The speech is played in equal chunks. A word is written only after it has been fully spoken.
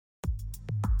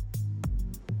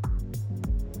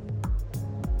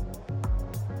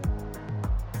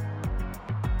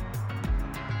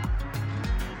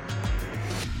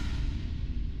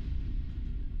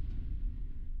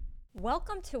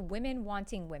Welcome to Women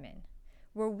Wanting Women,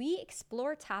 where we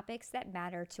explore topics that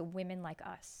matter to women like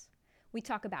us. We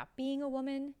talk about being a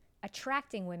woman,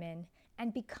 attracting women,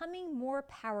 and becoming more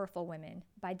powerful women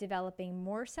by developing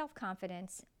more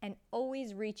self-confidence and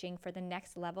always reaching for the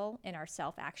next level in our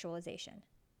self-actualization.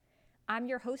 I'm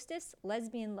your hostess,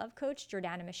 lesbian love coach,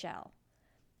 Jordana Michelle.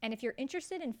 And if you're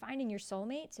interested in finding your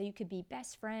soulmate so you could be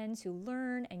best friends who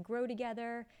learn and grow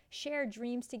together, share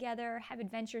dreams together, have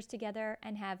adventures together,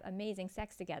 and have amazing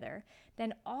sex together,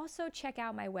 then also check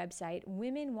out my website,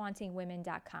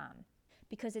 womenwantingwomen.com,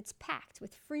 because it's packed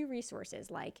with free resources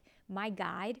like my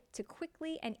guide to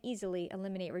quickly and easily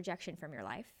eliminate rejection from your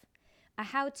life, a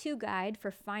how-to guide for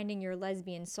finding your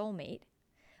lesbian soulmate,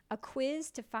 a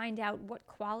quiz to find out what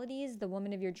qualities the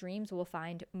woman of your dreams will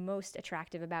find most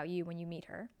attractive about you when you meet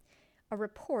her, a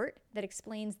report that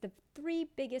explains the 3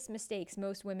 biggest mistakes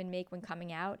most women make when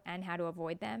coming out and how to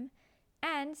avoid them,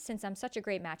 and since I'm such a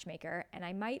great matchmaker and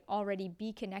I might already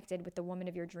be connected with the woman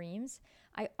of your dreams,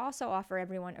 I also offer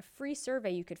everyone a free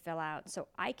survey you could fill out so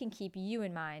I can keep you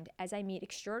in mind as I meet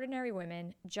extraordinary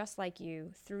women just like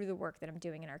you through the work that I'm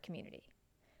doing in our community.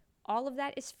 All of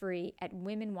that is free at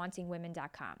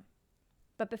womenwantingwomen.com.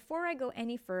 But before I go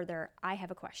any further, I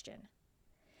have a question.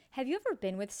 Have you ever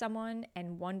been with someone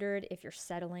and wondered if you're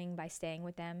settling by staying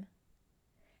with them?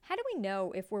 How do we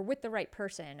know if we're with the right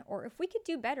person or if we could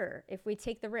do better if we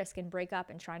take the risk and break up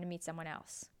and try to meet someone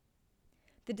else?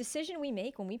 The decision we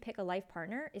make when we pick a life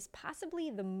partner is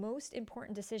possibly the most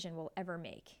important decision we'll ever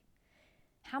make.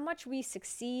 How much we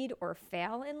succeed or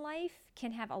fail in life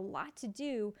can have a lot to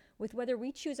do with whether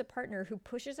we choose a partner who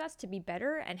pushes us to be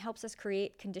better and helps us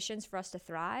create conditions for us to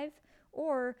thrive,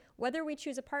 or whether we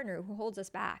choose a partner who holds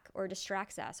us back or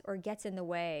distracts us or gets in the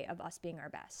way of us being our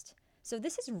best. So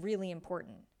this is really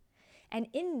important. And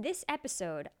in this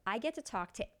episode, I get to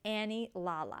talk to Annie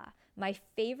Lala, my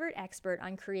favorite expert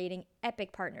on creating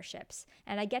epic partnerships.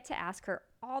 And I get to ask her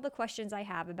all the questions I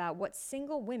have about what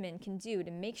single women can do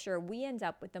to make sure we end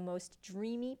up with the most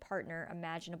dreamy partner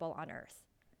imaginable on earth.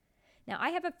 Now,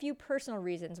 I have a few personal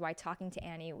reasons why talking to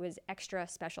Annie was extra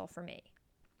special for me.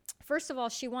 First of all,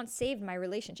 she once saved my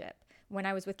relationship when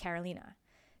I was with Carolina.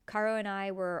 Caro and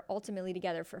I were ultimately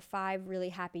together for 5 really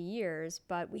happy years,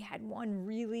 but we had one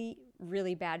really,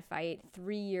 really bad fight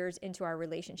 3 years into our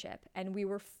relationship, and we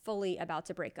were fully about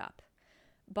to break up.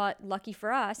 But lucky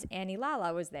for us, Annie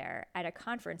Lala was there at a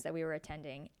conference that we were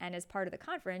attending, and as part of the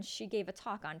conference, she gave a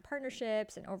talk on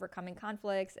partnerships and overcoming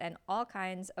conflicts and all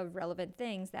kinds of relevant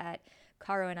things that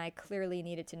Caro and I clearly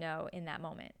needed to know in that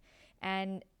moment.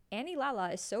 And Annie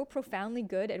Lala is so profoundly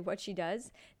good at what she does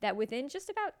that within just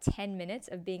about 10 minutes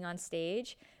of being on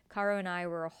stage, Caro and I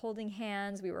were holding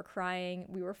hands, we were crying,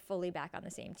 we were fully back on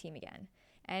the same team again.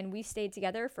 And we stayed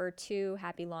together for 2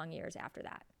 happy long years after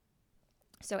that.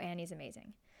 So Annie's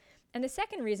amazing. And the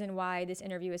second reason why this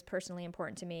interview is personally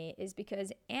important to me is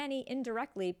because Annie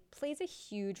indirectly plays a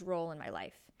huge role in my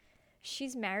life.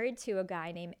 She's married to a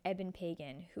guy named Eben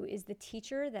Pagan, who is the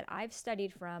teacher that I've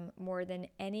studied from more than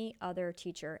any other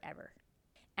teacher ever.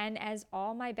 And as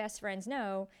all my best friends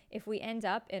know, if we end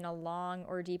up in a long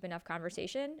or deep enough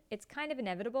conversation, it's kind of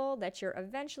inevitable that you're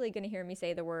eventually going to hear me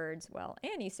say the words, well,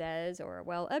 Annie says, or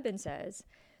well, Eben says.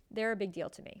 They're a big deal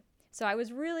to me. So I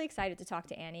was really excited to talk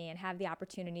to Annie and have the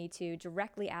opportunity to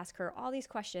directly ask her all these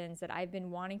questions that I've been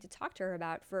wanting to talk to her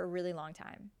about for a really long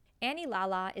time. Annie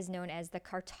Lala is known as the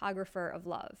cartographer of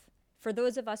love. For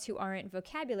those of us who aren't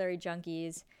vocabulary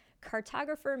junkies,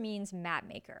 cartographer means map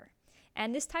maker.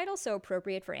 And this title's so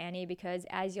appropriate for Annie because,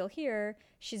 as you'll hear,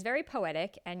 she's very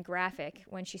poetic and graphic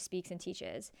when she speaks and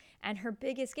teaches. And her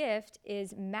biggest gift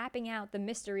is mapping out the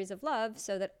mysteries of love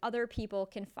so that other people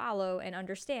can follow and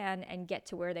understand and get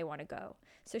to where they want to go.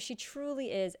 So she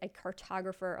truly is a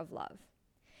cartographer of love.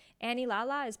 Annie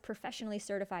Lala is professionally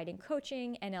certified in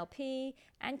coaching, NLP,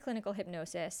 and clinical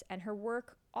hypnosis, and her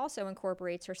work also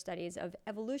incorporates her studies of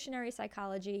evolutionary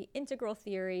psychology, integral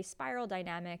theory, spiral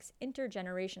dynamics,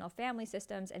 intergenerational family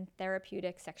systems, and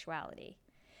therapeutic sexuality.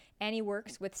 Annie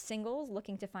works with singles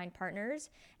looking to find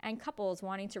partners and couples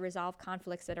wanting to resolve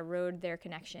conflicts that erode their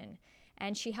connection.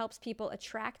 And she helps people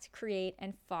attract, create,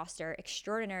 and foster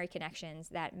extraordinary connections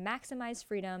that maximize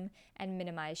freedom and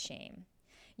minimize shame.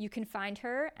 You can find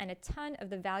her and a ton of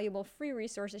the valuable free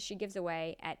resources she gives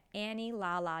away at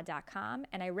annielala.com,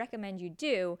 and I recommend you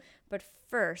do. But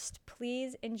first,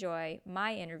 please enjoy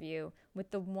my interview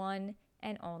with the one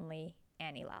and only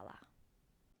Annie Lala.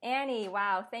 Annie,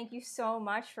 wow, thank you so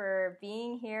much for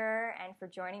being here and for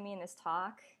joining me in this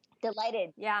talk.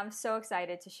 Delighted. Yeah, I'm so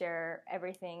excited to share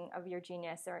everything of your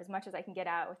genius, or as much as I can get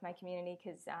out with my community,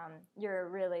 because you're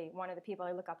really one of the people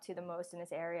I look up to the most in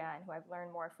this area, and who I've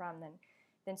learned more from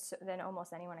than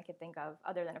almost anyone I could think of,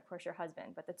 other than of course your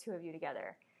husband. But the two of you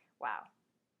together, wow.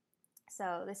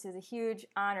 So this is a huge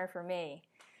honor for me.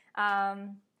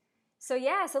 So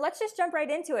let's just jump right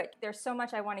into it. There's so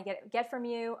much I want to get from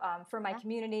you, for my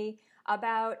community,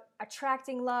 about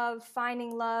attracting love,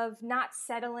 finding love, not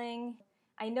settling.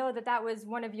 I know that was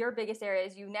one of your biggest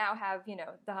areas. You now have,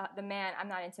 the man, I'm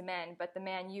not into men, but the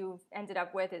man you ended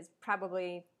up with is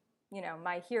probably,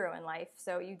 my hero in life.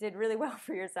 So you did really well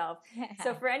for yourself.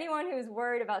 So for anyone who's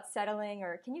worried about settling,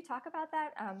 or can you talk about that?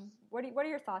 What are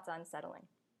your thoughts on settling?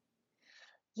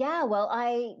 Yeah, well,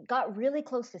 I got really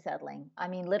close to settling. I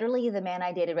mean, literally, the man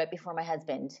I dated right before my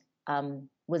husband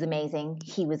was amazing.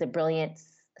 He was a brilliant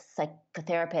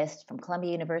psychotherapist from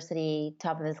Columbia University,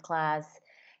 top of his class,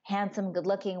 handsome, good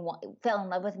looking, fell in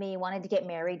love with me, wanted to get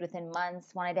married within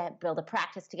months, wanted to build a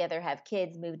practice together, have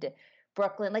kids, move to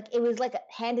Brooklyn. Like it was like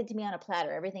handed to me on a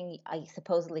platter, everything I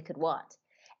supposedly could want.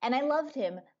 And I loved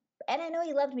him. And I know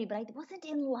he loved me, but I wasn't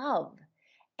in love.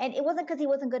 And it wasn't because he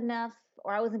wasn't good enough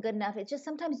or I wasn't good enough. It's just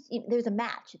sometimes there's a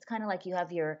match. It's kind of like you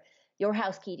have your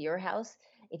house key to your house.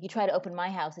 If you try to open my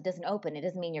house, it doesn't open. It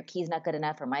doesn't mean your key's not good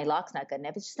enough or my lock's not good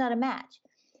enough. It's just not a match.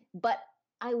 But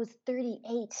I was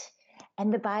 38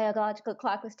 and the biological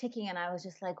clock was ticking and I was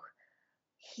just like,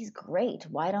 he's great.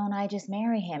 Why don't I just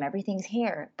marry him? Everything's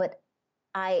here. But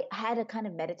I had a kind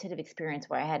of meditative experience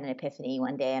where I had an epiphany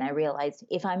one day and I realized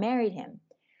if I married him,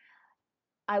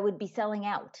 I would be selling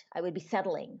out. I would be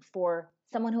settling for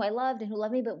someone who I loved and who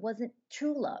loved me, but wasn't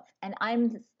true love. And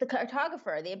I'm the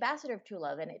cartographer, the ambassador of true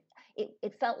love. And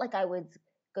it felt like I was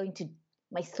going to,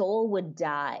 my soul would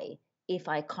die if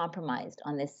I compromised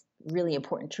on this really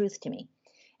important truth to me.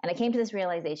 And I came to this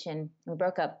realization, we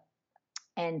broke up,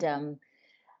 and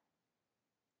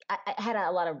I had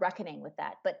a lot of reckoning with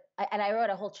that. But I wrote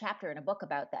a whole chapter in a book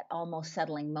about that almost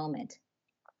settling moment.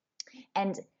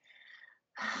 And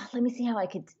let me see how I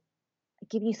could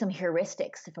give you some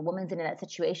heuristics if a woman's in that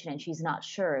situation and she's not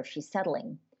sure if she's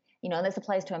settling. And this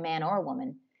applies to a man or a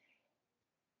woman.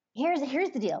 Here's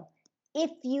the deal.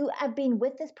 If you have been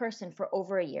with this person for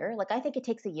over a year, like I think it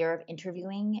takes a year of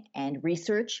interviewing and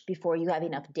research before you have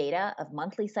enough data of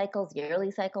monthly cycles, yearly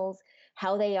cycles,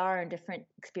 how they are in different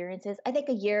experiences. I think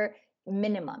a year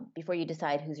minimum before you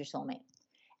decide who's your soulmate.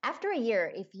 After a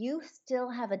year, if you still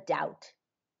have a doubt,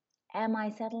 am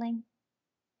I settling?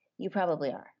 You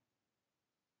probably are.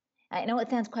 I know it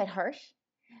sounds quite harsh,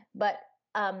 but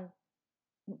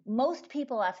most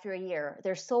people after a year,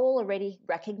 their soul already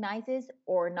recognizes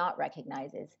or not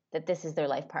recognizes that this is their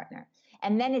life partner.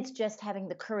 And then it's just having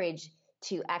the courage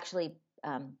to actually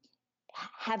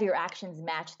have your actions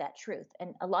match that truth.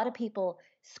 And a lot of people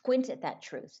squint at that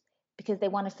truth because they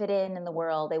want to fit in the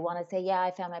world. They want to say, yeah,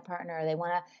 I found my partner. They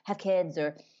want to have kids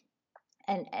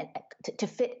and to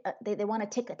fit, they want to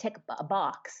tick a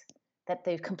box that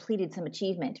they've completed some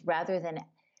achievement rather than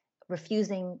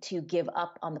refusing to give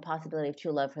up on the possibility of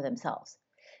true love for themselves.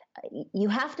 You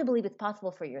have to believe it's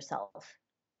possible for yourself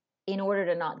in order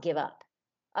to not give up.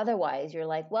 Otherwise, you're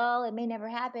like, well, it may never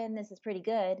happen. This is pretty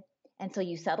good. And so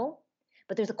you settle.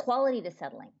 But there's a quality to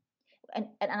settling. And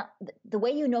the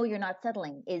way you know you're not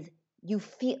settling is you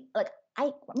feel like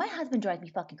my husband drives me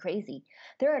fucking crazy.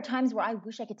 There are times where I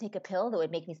wish I could take a pill that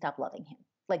would make me stop loving him.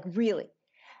 Like really.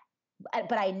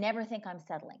 But I never think I'm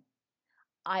settling.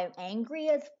 I'm angry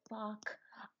as fuck.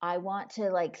 I want to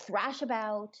like thrash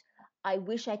about. I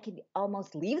wish I could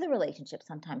almost leave the relationship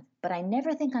sometimes, but I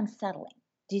never think I'm settling.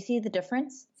 Do you see the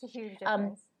difference? It's a huge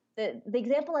difference. The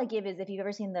example I give is if you've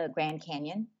ever seen the Grand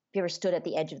Canyon, if you ever stood at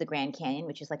the edge of the Grand Canyon,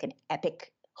 which is like an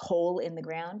epic hole in the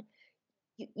ground,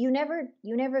 you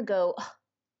never go,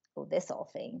 oh, this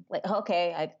whole thing. Like,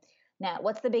 okay, now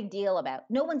what's the big deal about?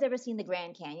 No one's ever seen the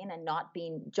Grand Canyon and not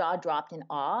being jaw dropped in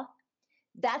awe.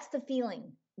 That's the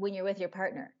feeling when you're with your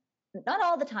partner. Not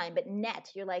all the time, but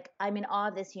you're like, I'm in awe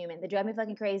of this human. They drive me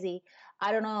fucking crazy.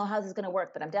 I don't know how this is going to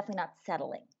work, but I'm definitely not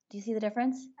settling. Do you see the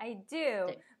difference? I do.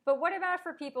 But what about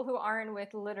for people who aren't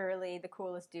with literally the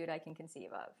coolest dude I can conceive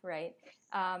of, right?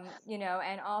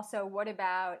 And also what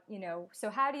about, so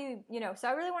how do so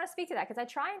I really want to speak to that because I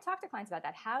try and talk to clients about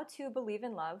that, how to believe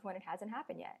in love when it hasn't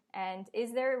happened yet. And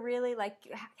is there really like,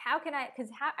 how can I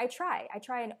try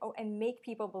and make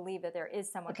people believe that there is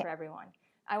someone for everyone.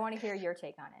 I want to hear your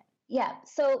take on it. Yeah.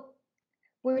 So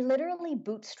we're literally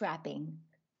bootstrapping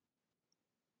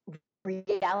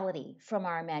reality from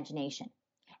our imagination.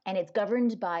 and it's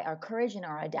governed by our courage and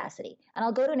our audacity. And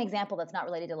I'll go to an example that's not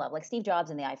related to love, like Steve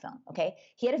Jobs and the iPhone. Okay,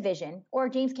 he had a vision, or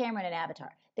James Cameron and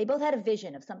Avatar. They both had a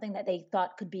vision of something that they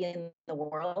thought could be in the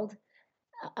world,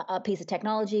 a piece of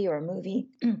technology or a movie.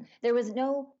 There was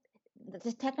no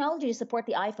the technology to support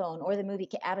the iPhone or the movie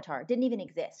Avatar didn't even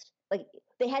exist. Like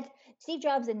they had Steve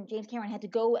Jobs and James Cameron had to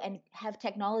go and have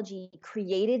technology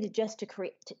created just to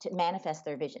create to manifest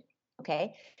their vision.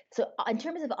 Okay, so in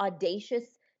terms of audacious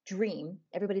dream,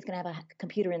 everybody's going to have a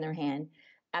computer in their hand.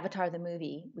 Avatar the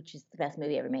movie, which is the best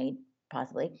movie ever made,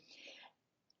 possibly.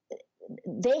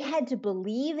 They had to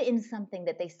believe in something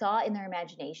that they saw in their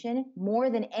imagination more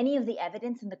than any of the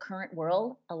evidence in the current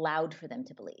world allowed for them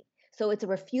to believe. So it's a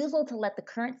refusal to let the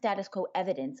current status quo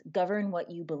evidence govern what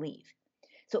you believe.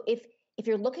 So if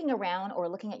you're looking around or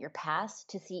looking at your past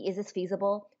to see, is this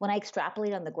feasible? When I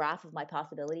extrapolate on the graph of my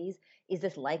possibilities, is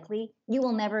this likely? You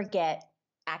will never get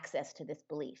access to this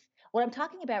belief. What I'm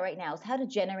talking about right now is how to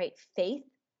generate faith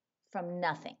from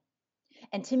nothing.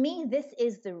 And to me, this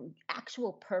is the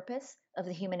actual purpose of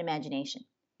the human imagination.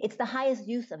 It's the highest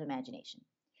use of imagination.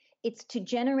 It's to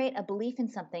generate a belief in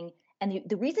something. And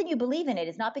the reason you believe in it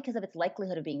is not because of its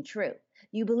likelihood of being true.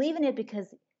 You believe in it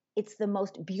because it's the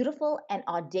most beautiful and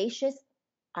audacious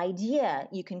idea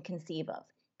you can conceive of.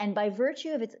 And by virtue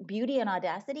of its beauty and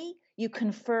audacity, you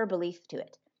confer belief to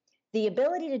it. The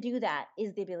ability to do that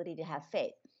is the ability to have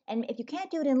faith. And if you can't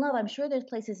do it in love, I'm sure there's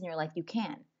places in your life you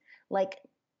can. Like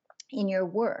in your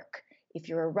work, if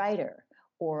you're a writer,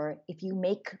 or if you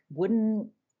make wooden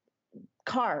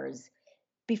cars,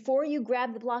 before you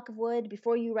grab the block of wood,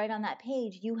 before you write on that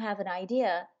page, you have an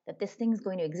idea that this thing's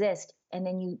going to exist, and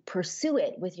then you pursue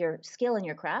it with your skill and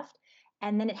your craft,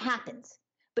 and then it happens.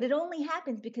 But it only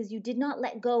happens because you did not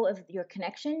let go of your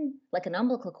connection, like an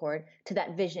umbilical cord, to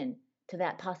that vision, to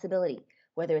that possibility,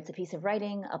 whether it's a piece of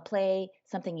writing, a play,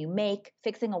 something you make,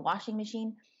 fixing a washing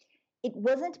machine. It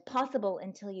wasn't possible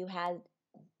until you had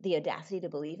the audacity to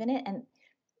believe in it. And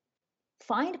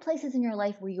find places in your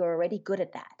life where you're already good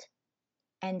at that.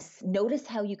 And notice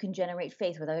how you can generate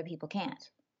faith where other people can't.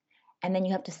 And then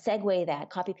you have to segue that,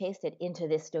 copy paste it into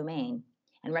this domain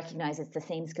and recognize it's the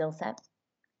same skill set.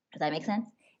 Does that make sense?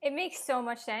 It makes so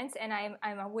much sense, and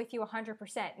I'm with you 100%.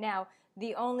 Now,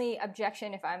 the only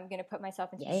objection, if I'm going to put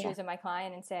myself into the shoes of my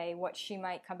client and say what she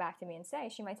might come back to me and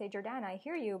say, she might say, Jordana, I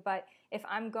hear you, but if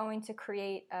I'm going to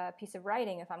create a piece of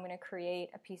writing, if I'm going to create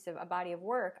a body of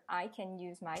work, I can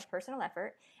use my personal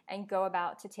effort and go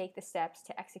about to take the steps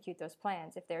to execute those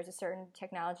plans. If there's a certain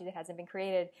technology that hasn't been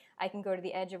created, I can go to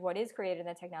the edge of what is created in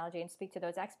that technology and speak to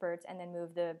those experts and then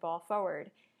move the ball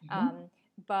forward. Mm-hmm.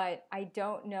 But I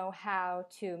don't know how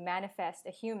to manifest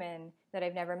a human that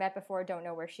I've never met before, don't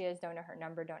know where she is, don't know her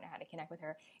number, don't know how to connect with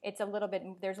her. There's a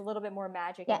little bit more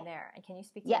magic in there. And can you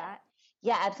speak to that?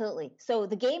 Yeah, absolutely. So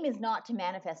the game is not to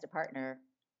manifest a partner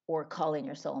or call in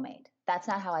your soulmate. That's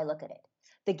not how I look at it.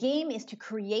 The game is to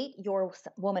create your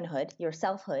womanhood, your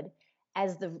selfhood,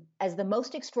 as the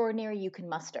most extraordinary you can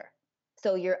muster.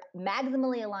 So you're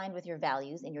maximally aligned with your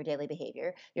values in your daily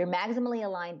behavior. You're maximally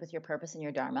aligned with your purpose and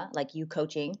your dharma, like you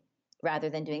coaching rather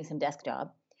than doing some desk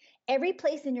job. Every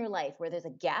place in your life where there's a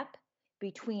gap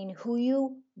between who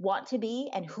you want to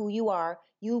be and who you are,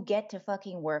 you get to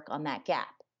fucking work on that gap.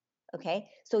 Okay?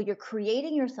 So you're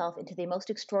creating yourself into the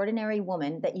most extraordinary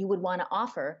woman that you would want to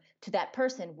offer to that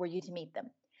person were you to meet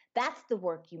them. That's the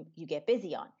work you get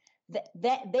busy on.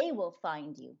 That they will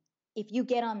find you. If you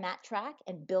get on that track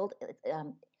and build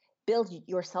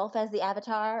yourself as the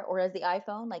avatar or as the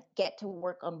iPhone, like get to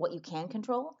work on what you can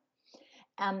control.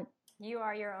 You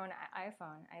are your own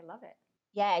iPhone. I love it.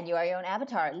 Yeah, and you are your own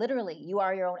avatar. Literally, you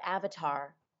are your own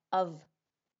avatar of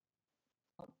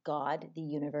God, the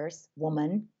universe,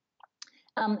 woman.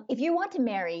 If you want to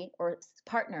marry or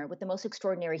partner with the most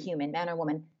extraordinary human, man or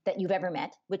woman, that you've ever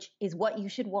met, which is what you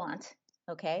should want,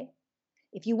 okay?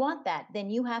 If you want that, then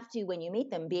you have to, when you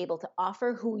meet them, be able to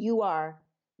offer who you are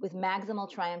with maximal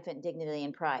triumphant dignity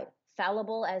and pride.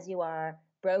 Fallible as you are,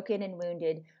 broken and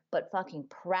wounded, but fucking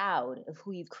proud of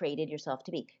who you've created yourself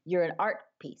to be. You're an art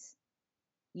piece.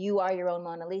 You are your own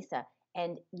Mona Lisa.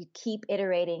 And you keep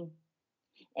iterating.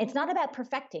 It's not about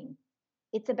perfecting.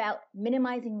 It's about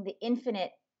minimizing the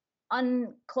infinite,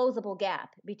 unclosable gap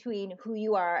between who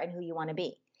you are and who you want to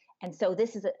be. And so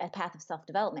this is a path of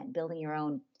self-development, building your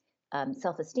own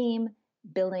self-esteem,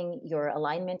 building your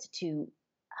alignment to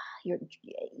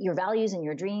your values and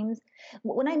your dreams.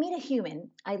 When I meet a human,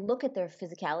 I look at their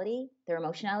physicality, their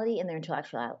emotionality, and their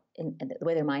intellectuality, and the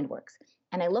way their mind works.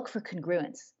 And I look for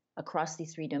congruence across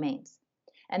these three domains.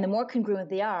 And the more congruent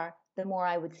they are, the more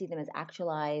I would see them as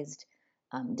actualized,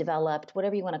 developed,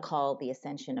 whatever you want to call the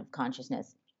ascension of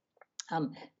consciousness.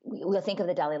 We'll think of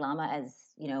the Dalai Lama as,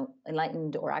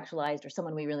 enlightened or actualized or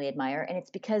someone we really admire. And it's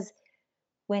because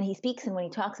when he speaks and when he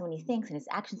talks and when he thinks and his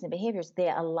actions and behaviors, they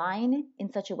align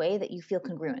in such a way that you feel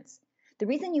congruence. The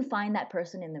reason you find that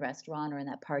person in the restaurant or in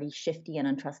that party shifty and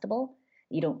untrustable,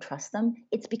 you don't trust them,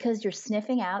 it's because you're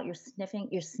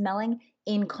you're smelling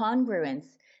incongruence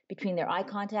between their eye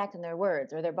contact and their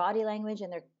words, or their body language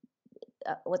and their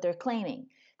what they're claiming.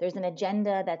 There's an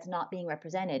agenda that's not being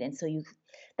represented, and so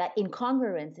that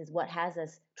incongruence is what has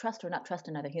us trust or not trust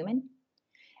another human.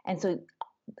 And so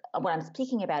what I'm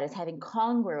speaking about is having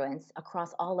congruence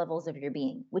across all levels of your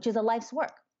being, which is a life's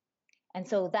work. And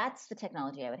so that's the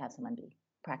technology I would have someone be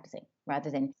practicing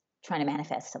rather than trying to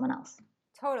manifest someone else.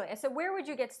 Totally. And so where would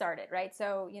you get started, right?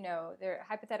 So, they're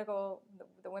hypothetical,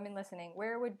 the women listening,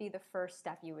 where would be the first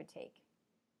step you would take?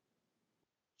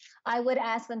 I would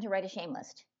ask them to write a shame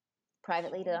list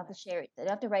privately. They don't have to share it. They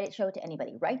don't have to show it to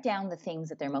anybody. Write down the things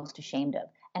that they're most ashamed of.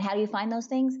 And how do you find those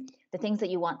things? The things that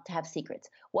you want to have secrets.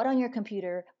 What on your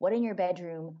computer, what in your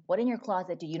bedroom, what in your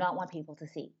closet do you not want people to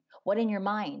see? What in your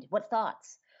mind? What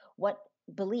thoughts? What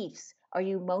beliefs are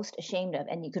you most ashamed of?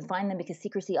 And you can find them because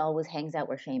secrecy always hangs out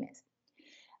where shame is.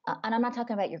 And I'm not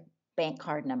talking about your bank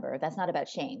card number. That's not about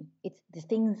shame. It's the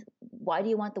things. Why do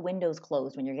you want the windows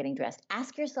closed when you're getting dressed?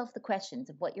 Ask yourself the questions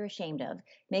of what you're ashamed of.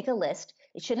 Make a list.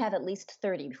 It should have at least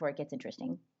 30 before it gets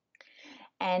interesting.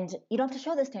 And you don't have to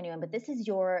show this to anyone, but this is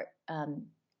your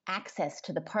access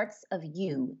to the parts of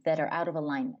you that are out of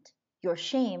alignment. Your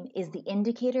shame is the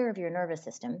indicator of your nervous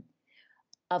system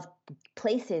of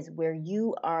places where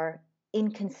you are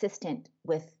inconsistent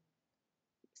with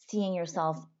seeing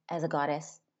yourself as a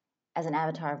goddess, as an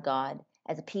avatar of God,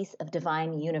 as a piece of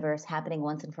divine universe happening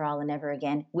once and for all and never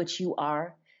again, which you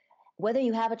are. Whether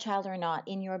you have a child or not,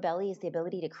 in your belly is the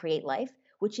ability to create life,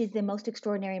 which is the most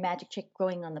extraordinary magic trick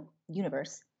growing on the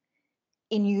universe.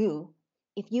 In you,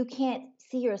 if you can't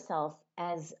see yourself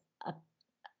as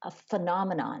a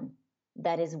phenomenon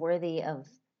that is worthy of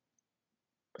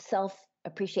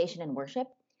self-appreciation and worship,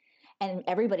 and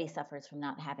everybody suffers from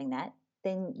not having that,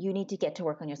 then you need to get to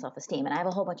work on your self-esteem. And I have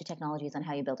a whole bunch of technologies on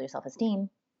how you build your self-esteem.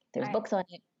 There's books on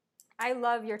it. I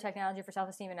love your technology for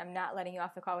self-esteem, and I'm not letting you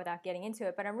off the call without getting into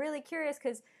it. But I'm really curious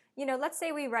because, let's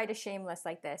say we write a shame list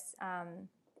like this,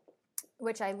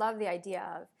 which I love the idea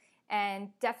of. And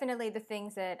definitely the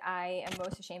things that I am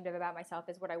most ashamed of about myself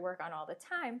is what I work on all the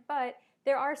time. But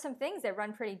there are some things that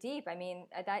run pretty deep. I mean,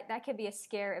 that could be a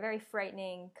very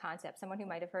frightening concept. Someone who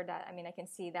might have heard that, I mean, I can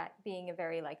see that being a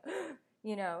very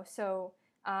so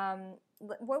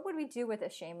what would we do with a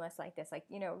shame list like this?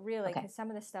 Really, because some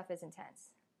of this stuff is intense.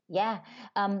 Yeah.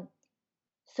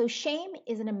 So shame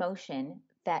is an emotion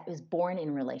that is born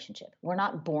in relationship. We're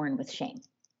not born with shame.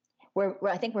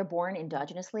 I think we're born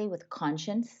endogenously with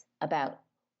conscience about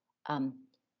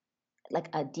like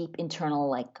a deep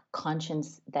internal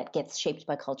conscience that gets shaped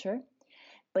by culture.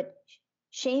 But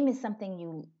shame is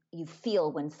something you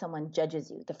feel when someone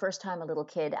judges you. The first time a little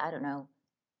kid, I don't know,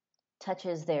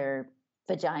 touches their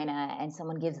vagina and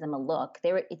someone gives them a look,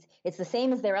 it's the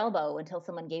same as their elbow until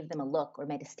someone gave them a look or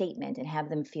made a statement and have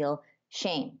them feel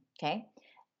shame. Okay,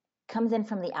 comes in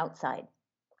from the outside,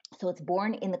 so it's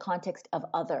born in the context of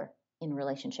other in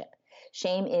relationship.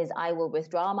 Shame is I will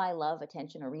withdraw my love,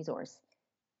 attention, or resource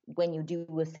when you do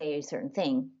say a certain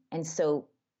thing, and so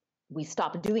we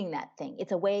stop doing that thing.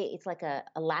 It's a way. It's like a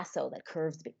lasso that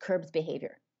curbs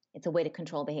behavior. It's a way to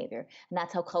control behavior. And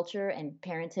that's how culture and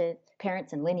parents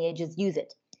and lineages use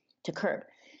it to curb.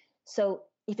 So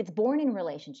if it's born in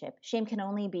relationship, shame can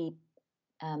only be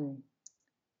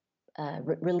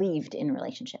relieved in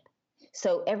relationship.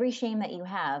 So every shame that you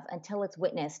have, until it's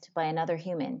witnessed by another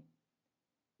human,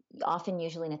 often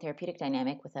usually in a therapeutic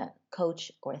dynamic with a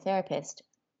coach or a therapist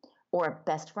or a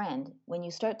best friend, when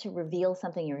you start to reveal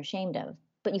something you're ashamed of,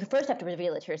 but you first have to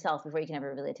reveal it to yourself before you can ever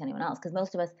reveal it to anyone else, because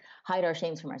most of us hide our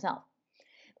shames from ourselves.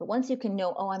 But once you can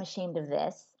know, oh, I'm ashamed of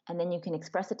this, and then you can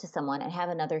express it to someone and have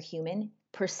another human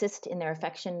persist in their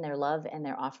affection, their love, and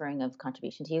their offering of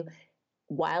contribution to you,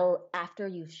 while after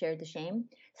you've shared the shame,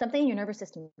 something in your nervous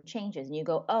system changes, and you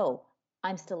go, oh,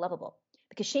 I'm still lovable.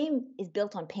 Because shame is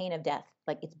built on pain of death.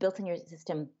 Like it's built in your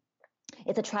system.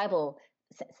 It's a tribal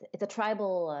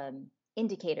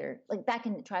indicator. Like back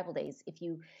in the tribal days, if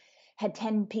you had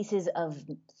 10 pieces of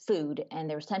food and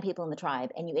there was 10 people in the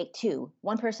tribe and you ate 2,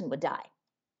 one person would die,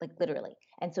 like literally.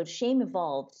 And so shame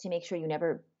evolved to make sure you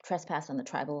never trespass on the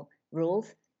tribal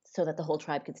rules so that the whole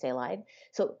tribe could stay alive.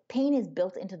 So pain is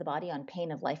built into the body on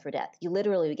pain of life or death. You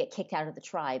literally would get kicked out of the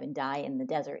tribe and die in the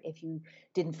desert if you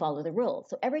didn't follow the rules.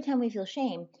 So every time we feel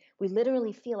shame, we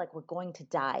literally feel like we're going to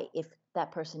die if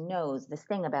that person knows this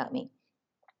thing about me.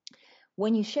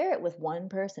 When you share it with one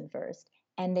person first,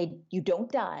 and you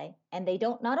don't die, and they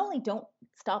don't not only don't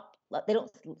stop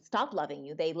loving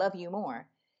you, they love you more.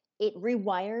 It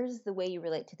rewires the way you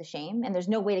relate to the shame, and there's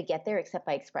no way to get there except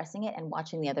by expressing it and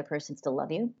watching the other person still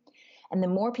love you. And the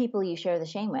more people you share the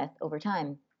shame with over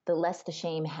time, the less the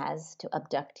shame has to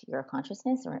abduct your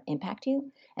consciousness or impact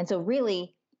you. And so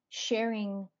really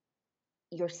sharing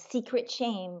your secret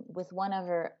shame with one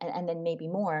other and then maybe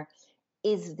more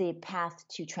is the path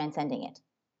to transcending it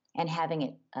and having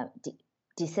it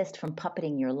desist from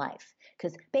puppeting your life.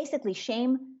 Because basically,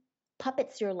 shame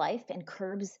puppets your life and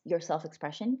curbs your self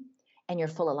expression and your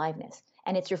full aliveness.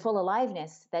 And it's your full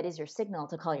aliveness that is your signal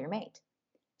to call your mate.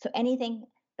 So anything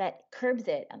that curbs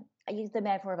it, I use the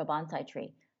metaphor of a bonsai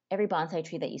tree. Every bonsai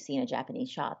tree that you see in a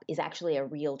Japanese shop is actually a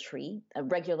real tree, a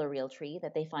regular real tree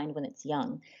that they find when it's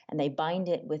young, and they bind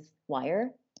it with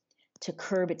wire to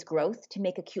curb its growth to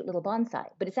make a cute little bonsai,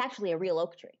 but it's actually a real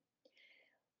oak tree.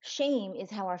 Shame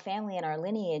is how our family and our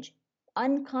lineage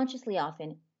unconsciously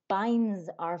often binds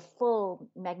our full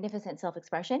magnificent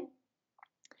self-expression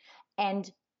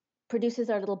and produces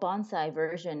our little bonsai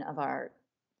version of our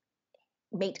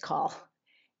mate call.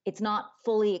 It's not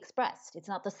fully expressed. It's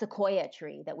not the sequoia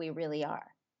tree that we really are.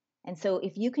 And so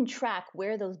if you can track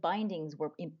where those bindings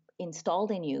were installed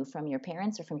in you from your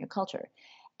parents or from your culture,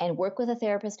 and work with a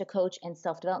therapist, a coach, and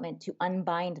self-development to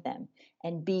unbind them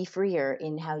and be freer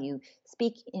in how you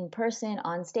speak in person,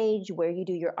 on stage, where you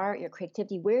do your art, your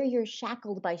creativity, where you're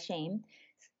shackled by shame,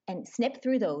 and snip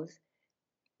through those,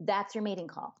 that's your mating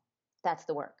call. That's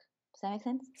the work. Does that make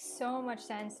sense? So much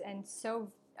sense, and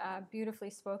so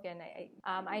beautifully spoken.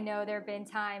 I know there have been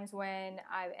times when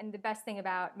and the best thing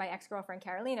about my ex-girlfriend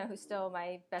Carolina, who's still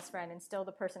my best friend and still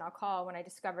the person I'll call when I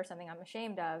discover something I'm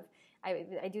ashamed of,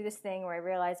 I do this thing where I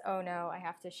realize, oh no, I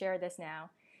have to share this now.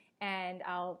 And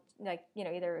I'll, like,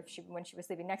 either when she was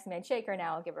sleeping next to me, I'd shake her.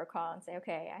 Now I'll give her a call and say,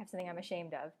 okay, I have something I'm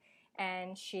ashamed of.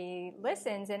 And she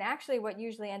listens. And actually what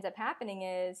usually ends up happening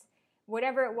is,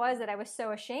 whatever it was that I was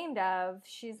so ashamed of,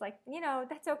 she's like,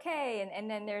 that's okay. And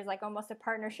then there's like almost a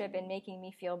partnership in making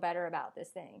me feel better about this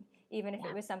thing, even if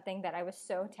it was something that I was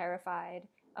so terrified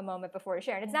a moment before to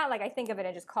share. And it's not like I think of it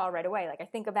and just call right away. Like I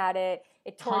think about it,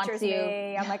 it tortures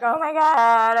me. I'm like, oh my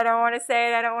God, I don't want to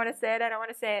say it. I don't want to say it. I don't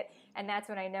want to say it. And that's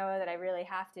when I know that I really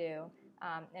have to.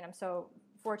 And I'm so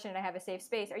fortunate I have a safe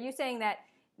space. Are you saying that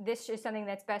this is something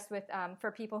that's best with,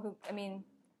 for people who,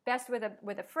 best with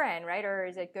a friend, right? Or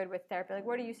is it good with therapy? Like,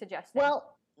 what are you suggesting?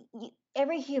 Well,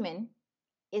 every human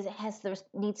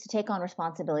needs to take on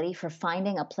responsibility for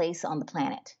finding a place on the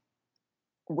planet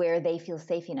where they feel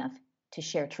safe enough to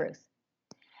share truth.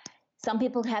 Some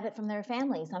people have it from their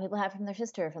family. Some people have it from their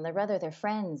sister, from their brother, their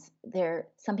friends.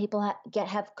 Some people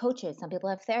have coaches. Some people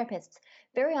have therapists.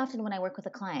 Very often, when I work with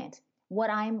a client, what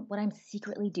I'm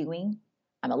secretly doing,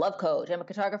 I'm a love coach. I'm a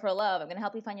cartographer of love. I'm going to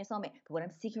help you find your soulmate. But what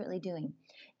I'm secretly doing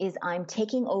is I'm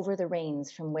taking over the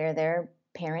reins from where their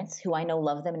parents, who I know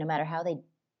love them no matter how they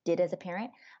did as a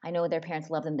parent, I know their parents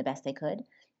loved them the best they could.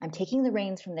 I'm taking the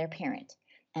reins from their parent,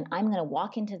 and I'm going to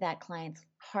walk into that client's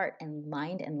heart and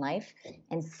mind and life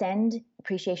and send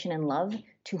appreciation and love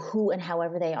to who and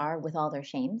however they are with all their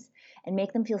shames and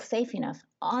make them feel safe enough.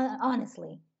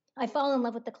 Honestly, I fall in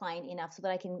love with the client enough so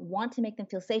that I can want to make them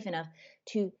feel safe enough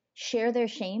to share their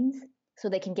shames so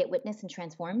they can get witnessed and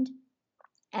transformed,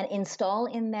 and install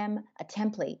in them a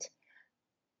template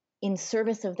in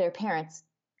service of their parents'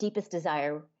 deepest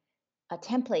desire, a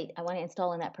template I want to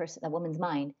install in that woman's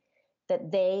mind,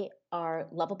 that they are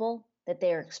lovable, that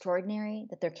they are extraordinary,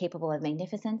 that they're capable of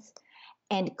magnificence,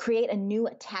 and create a new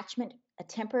attachment, a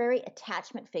temporary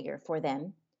attachment figure for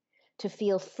them to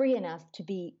feel free enough to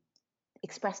be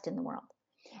expressed in the world.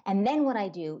 And then what I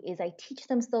do is I teach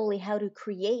them slowly how to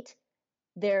create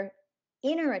their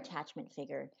inner attachment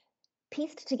figure,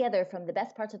 pieced together from the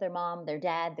best parts of their mom, their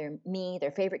dad,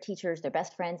 their favorite teachers, their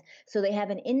best friends. So they have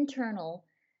an internal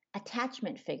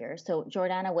attachment figure. So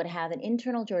Jordana would have an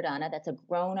internal Jordana that's a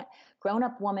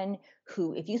grown-up woman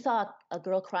who, if you saw a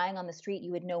girl crying on the street,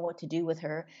 you would know what to do with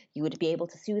her. You would be able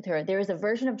to soothe her. There is a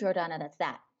version of Jordana that's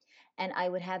that. And I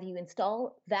would have you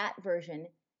install that version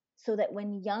so that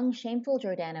when young, shameful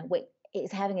Jordana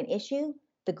is having an issue,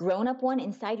 the grown-up one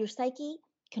inside your psyche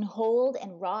can hold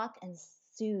and rock and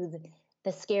soothe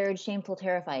the scared, shameful,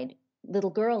 terrified little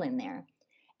girl in there.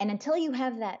 And until you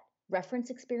have that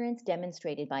reference experience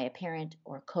demonstrated by a parent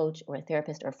or a coach or a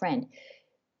therapist or a friend,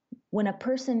 when a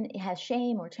person has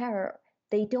shame or terror,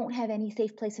 they don't have any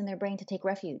safe place in their brain to take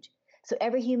refuge. So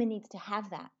every human needs to have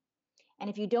that. And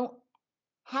if you don't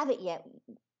have it yet,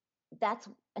 that's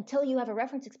until you have a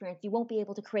reference experience, you won't be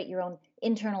able to create your own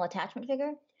internal attachment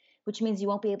figure. which means you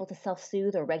won't be able to self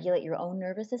soothe or regulate your own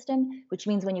nervous system, which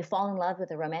means when you fall in love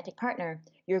with a romantic partner,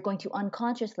 you're going to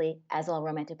unconsciously, as all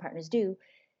romantic partners do,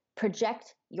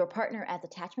 project your partner as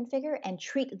attachment figure and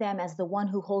treat them as the one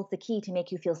who holds the key to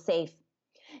make you feel safe,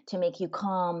 to make you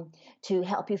calm, to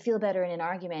help you feel better in an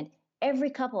argument. Every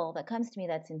couple that comes to me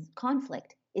that's in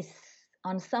conflict is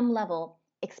on some level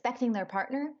expecting their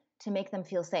partner to make them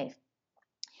feel safe.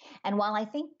 And while I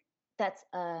think that's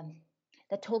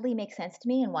that totally makes sense to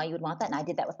me and why you would want that, and I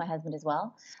did that with my husband as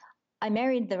well, I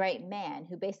married the right man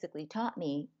who basically taught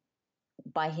me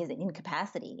by his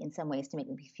incapacity in some ways to make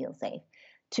me feel safe,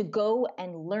 to go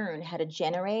and learn how to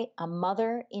generate a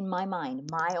mother in my mind,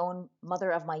 my own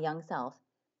mother of my young self,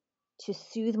 to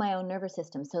soothe my own nervous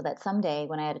system so that someday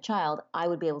when I had a child, I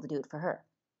would be able to do it for her.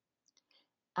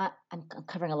 I'm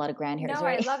covering a lot of ground here. No,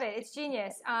 I love it. It's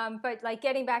genius. But like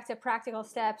getting back to practical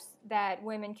steps that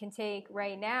women can take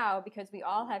right now, because we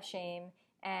all have shame,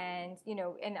 and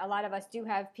and a lot of us do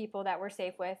have people that we're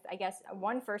safe with. I guess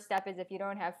one first step is, if you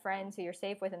don't have friends who you're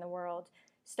safe with in the world,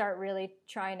 start really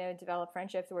trying to develop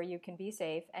friendships where you can be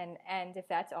safe. And if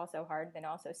that's also hard, then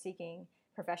also seeking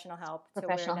professional help to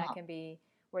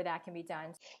where that can be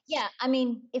done. Yeah, I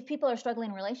mean, if people are struggling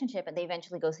in a relationship and they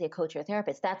eventually go see a coach or a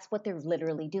therapist, that's what they're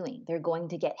literally doing. They're going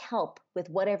to get help with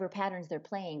whatever patterns they're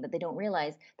playing that they don't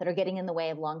realize that are getting in the way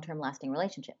of long-term lasting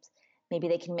relationships. Maybe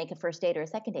they can make a first date or a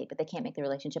second date, but they can't make the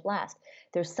relationship last.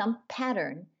 There's some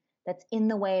pattern that's in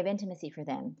the way of intimacy for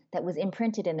them that was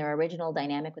imprinted in their original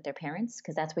dynamic with their parents,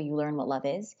 because that's where you learn what love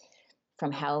is,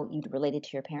 from how you related to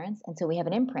your parents. And so we have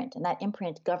an imprint, and that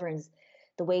imprint governs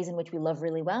the ways in which we love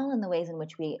really well and the ways in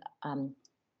which we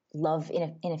love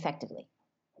ineffectively.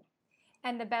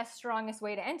 And the best, strongest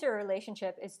way to enter a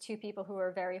relationship is two people who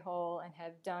are very whole and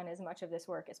have done as much of this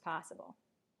work as possible.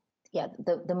 Yeah,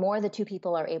 the more the two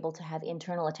people are able to have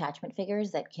internal attachment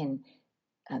figures that can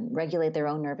regulate their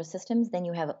own nervous systems, then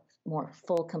you have more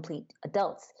full, complete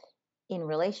adults in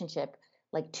relationship,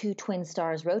 like two twin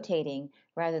stars rotating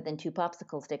rather than two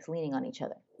popsicle sticks leaning on each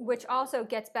other. Which also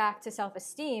gets back to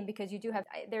self-esteem, because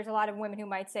there's a lot of women who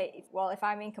might say, well, if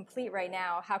I'm incomplete right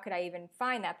now, how could I even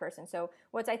find that person? So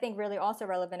what's, I think, really also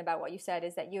relevant about what you said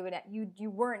is that you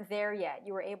weren't there yet.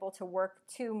 You were able to work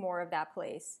to more of that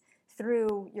place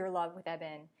through your love with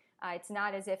Eben. It's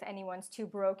not as if anyone's too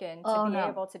broken to be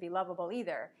able to be lovable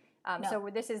either. No. So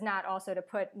this is not also to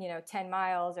put 10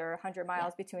 miles or 100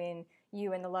 miles between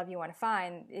you and the love you want to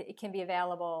find. It can be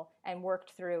available and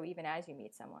worked through even as you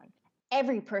meet someone.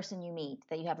 Every person you meet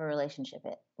that you have a relationship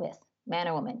with, man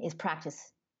or woman, is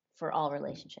practice for all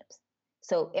relationships.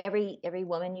 So every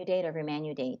woman you date, every man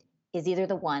you date is either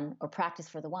the one or practice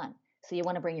for the one. So you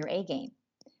want to bring your A game.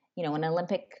 When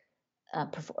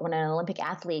an Olympic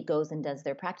athlete goes and does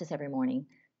their practice every morning,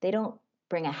 they don't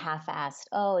bring a half-assed,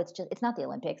 it's not the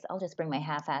Olympics, I'll just bring my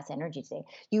half-assed energy today.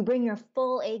 You bring your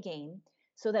full A game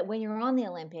so that when you're on the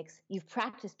Olympics, you've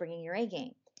practiced bringing your A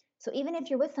game. So even if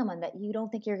you're with someone that you don't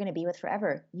think you're going to be with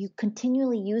forever, you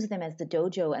continually use them as the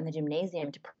dojo and the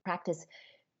gymnasium to practice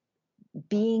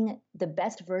being the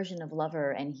best version of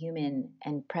lover and human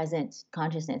and present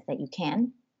consciousness that you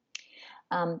can.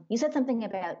 You said something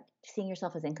about seeing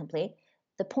yourself as incomplete.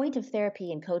 The point of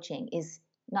therapy and coaching is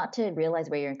not to realize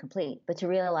where you're incomplete, but to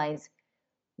realize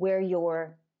where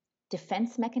your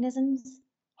defense mechanisms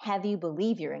have you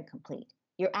believe you're incomplete.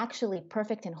 You're actually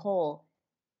perfect and whole.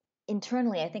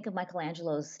 Internally, I think of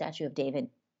Michelangelo's statue of David.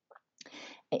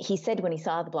 He said when he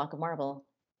saw the block of marble,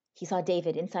 he saw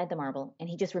David inside the marble, and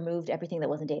he just removed everything that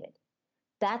wasn't David.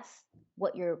 That's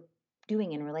what you're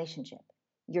doing in a relationship.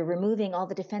 You're removing all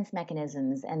the defense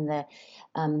mechanisms and the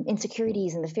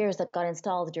insecurities and the fears that got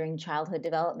installed during childhood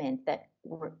development that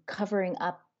were covering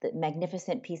up the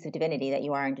magnificent piece of divinity that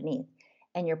you are underneath.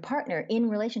 And your partner in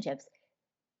relationships,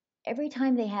 every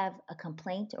time they have a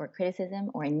complaint or a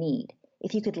criticism or a need,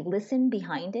 if you could listen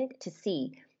behind it to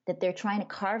see that they're trying to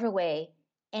carve away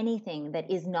anything that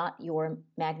is not your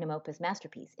magnum opus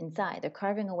masterpiece inside. They're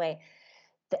carving away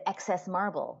the excess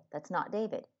marble that's not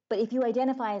David. But if you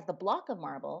identify as the block of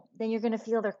marble, then you're going to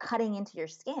feel they're cutting into your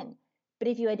skin. But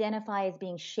if you identify as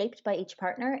being shaped by each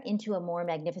partner into a more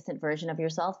magnificent version of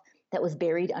yourself that was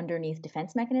buried underneath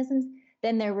defense mechanisms,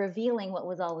 then they're revealing what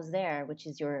was always there, which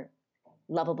is your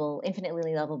lovable,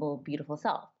 infinitely lovable, beautiful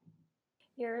self.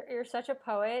 You're such a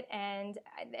poet, and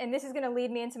this is going to lead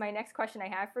me into my next question I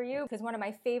have for you, because one of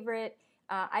my favorite,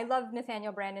 I love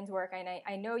Nathaniel Branden's work, and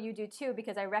I know you do too,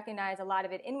 because I recognize a lot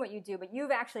of it in what you do, but you've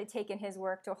actually taken his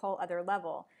work to a whole other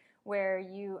level, where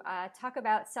you talk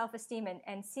about self-esteem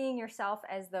and seeing yourself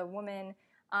as the woman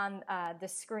on the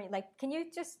screen. Like, can you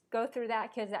just go through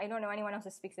that? Because I don't know anyone else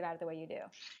that speaks about it the way you do.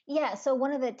 Yeah, so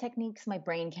one of the techniques my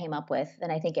brain came up with,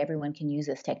 and I think everyone can use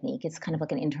this technique, it's kind of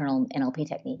like an internal NLP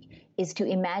technique, is to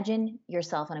imagine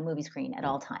yourself on a movie screen at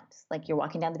all times. Like you're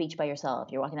walking down the beach by yourself,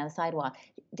 you're walking down the sidewalk,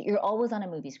 you're always on a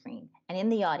movie screen. And in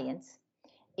the audience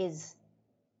is,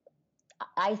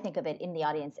 I think of it in the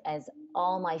audience as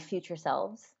all my future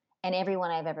selves and everyone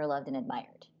I've ever loved and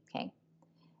admired. Okay.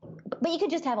 But you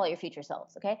could just have all your future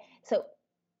selves. Okay. So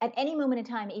at any moment in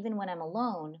time, even when I'm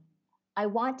alone, I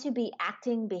want to be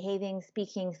acting, behaving,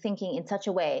 speaking, thinking in such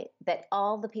a way that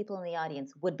all the people in the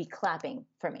audience would be clapping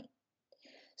for me.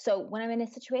 So when I'm in a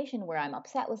situation where I'm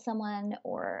upset with someone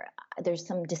or there's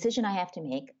some decision I have to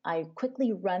make, I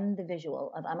quickly run the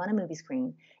visual of I'm on a movie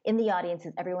screen. In the audience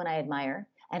is everyone I admire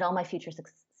and all my future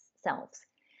selves.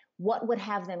 What would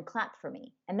have them clap for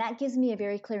me? And that gives me a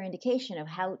very clear indication of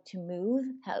how to move,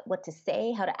 what to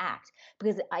say, how to act.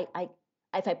 Because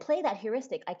if I play that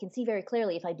heuristic, I can see very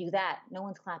clearly if I do that, no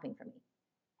one's clapping for me.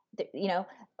 You know,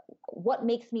 what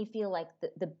makes me feel like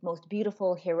the most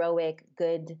beautiful, heroic,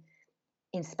 good,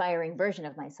 inspiring version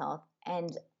of myself.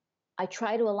 And I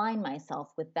try to align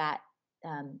myself with that,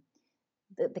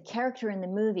 the character in the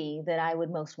movie that I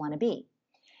would most want to be.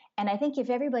 And I think if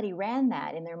everybody ran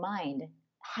that in their mind,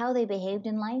 how they behaved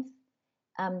in life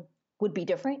would be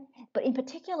different. But in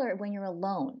particular, when you're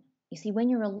alone, you see, when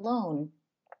you're alone,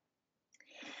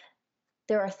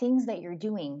 there are things that you're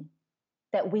doing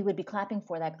that we would be clapping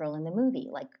for that girl in the movie.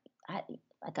 Like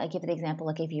I give the example,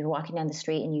 like if you're walking down the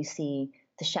street and you see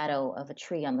the shadow of a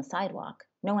tree on the sidewalk,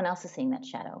 no one else is seeing that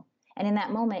shadow. And in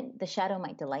that moment, the shadow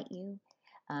might delight you.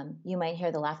 You might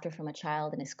hear the laughter from a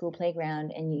child in a school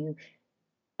playground and you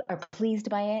are pleased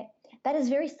by it. That is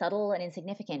very subtle and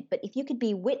insignificant. But if you could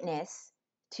be witness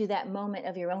to that moment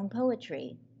of your own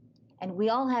poetry, and we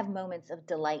all have moments of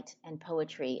delight and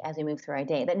poetry as we move through our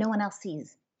day that no one else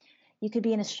sees. You could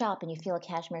be in a shop and you feel a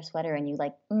cashmere sweater and you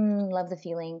like, love the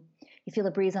feeling. You feel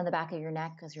a breeze on the back of your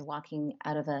neck as you're walking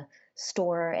out of a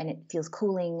store and it feels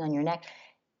cooling on your neck.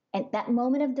 And that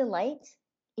moment of delight,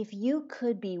 if you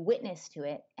could be witness to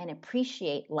it and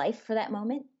appreciate life for that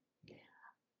moment,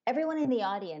 everyone in the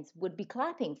audience would be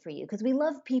clapping for you because we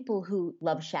love people who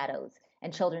love shadows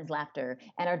and children's laughter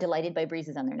and are delighted by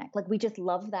breezes on their neck. Like we just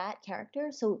love that character.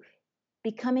 So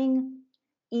becoming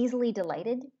easily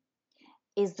delighted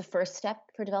is the first step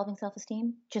for developing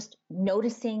self-esteem. Just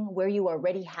noticing where you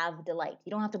already have delight. You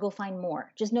don't have to go find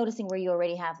more. Just noticing where you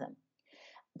already have them.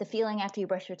 The feeling after you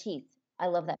brush your teeth. I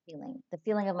love that feeling. The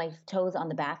feeling of my toes on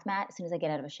the bath mat as soon as I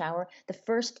get out of a shower. The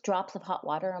first drops of hot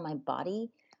water on my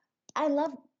body. I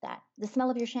love that. The smell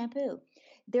of your shampoo.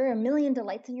 There are a million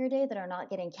delights in your day that are not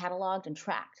getting cataloged and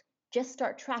tracked. Just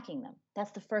start tracking them.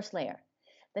 That's the first layer.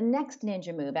 The next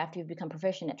ninja move after you've become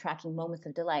proficient at tracking moments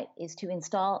of delight is to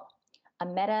install a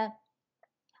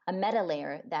meta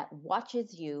layer that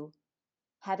watches you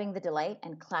having the delight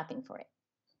and clapping for it.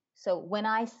 So when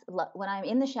I'm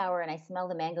in the shower and I smell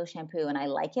the mango shampoo and I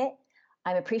like it,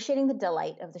 I'm appreciating the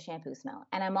delight of the shampoo smell.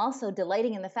 And I'm also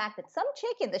delighting in the fact that some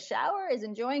chick in the shower is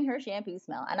enjoying her shampoo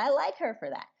smell. And I like her for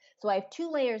that. So I have two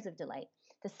layers of delight.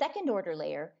 The second order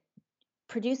layer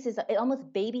it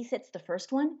almost babysits the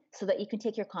first one so that you can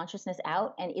take your consciousness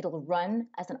out and it'll run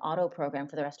as an auto program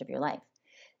for the rest of your life.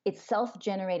 It's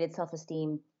self-generated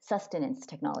self-esteem sustenance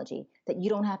technology that you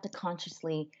don't have to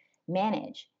consciously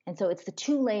manage. And so it's the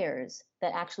two layers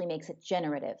that actually makes it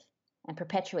generative and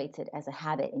perpetuates it as a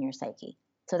habit in your psyche.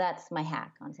 So that's my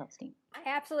hack on self-esteem. I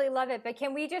absolutely love it. But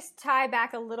can we just tie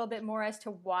back a little bit more as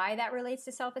to why that relates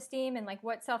to self-esteem and like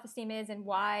what self-esteem is and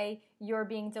why you're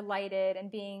being delighted and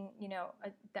being,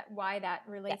 why that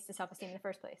relates to self-esteem in the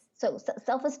first place? So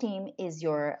self-esteem is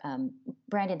your,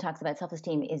 Brandon talks about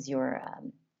self-esteem is your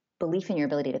belief in your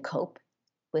ability to cope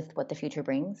with what the future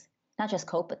brings, not just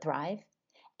cope, but thrive.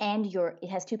 And it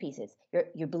has two pieces,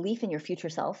 your belief in your future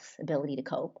self's ability to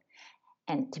cope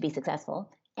and to be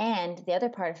successful. And the other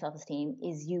part of self-esteem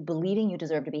is you believing you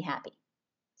deserve to be happy.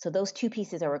 So those two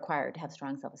pieces are required to have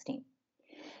strong self-esteem.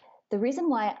 The reason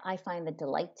why I find the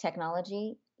delight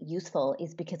technology useful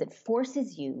is because it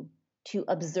forces you to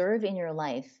observe in your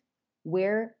life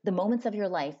where the moments of your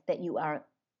life that you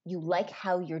like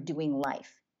how you're doing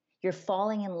life. You're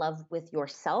falling in love with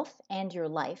yourself and your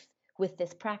life with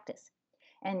this practice.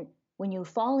 And when you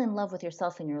fall in love with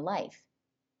yourself and your life,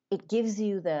 it gives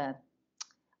you the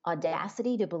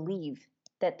audacity to believe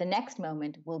that the next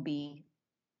moment will be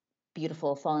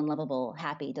beautiful, fall in lovable,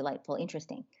 happy, delightful,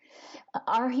 interesting.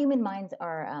 Our human minds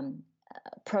are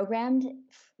programmed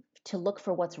to look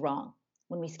for what's wrong.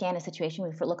 When we scan a situation,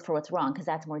 we look for what's wrong because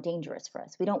that's more dangerous for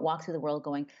us. We don't walk through the world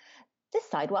going, this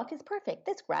sidewalk is perfect.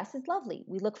 This grass is lovely.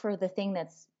 We look for the thing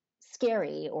that's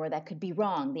scary or that could be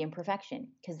wrong, the imperfection,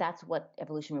 because that's what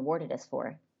evolution rewarded us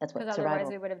for. That's Because what otherwise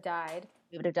survival. we would have died.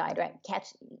 We would have died, right?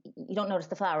 You don't notice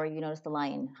the flower, you notice the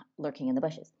lion lurking in the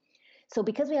bushes. So,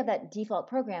 because we have that default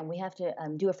program, we have to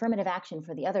do affirmative action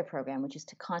for the other program, which is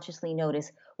to consciously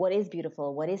notice what is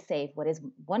beautiful, what is safe, what is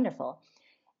wonderful.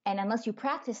 And unless you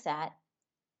practice that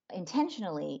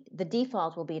intentionally, the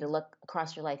default will be to look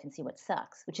across your life and see what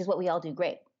sucks, which is what we all do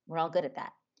great. We're all good at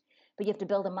that. But you have to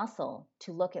build a muscle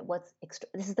to look at what's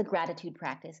this is the gratitude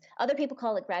practice. Other people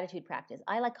call it gratitude practice.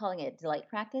 I like calling it delight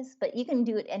practice, but you can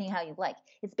do it anyhow you like.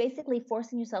 It's basically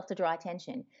forcing yourself to draw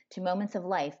attention to moments of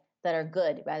life that are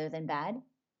good rather than bad.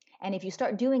 And if you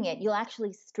start doing it, you'll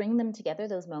actually string them together,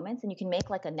 those moments, and you can make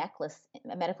like a necklace,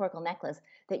 a metaphorical necklace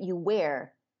that you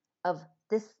wear of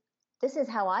this is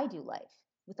how I do life,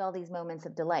 with all these moments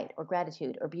of delight or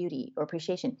gratitude or beauty or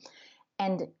appreciation.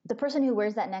 And the person who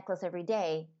wears that necklace every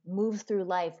day moves through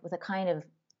life with a kind of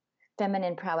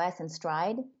feminine prowess and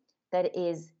stride that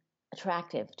is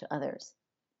attractive to others.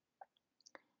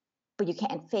 But you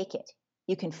can't fake it.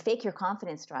 You can fake your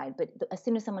confidence stride, but as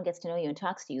soon as someone gets to know you and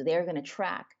talks to you, they're going to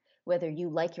track whether you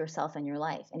like yourself and your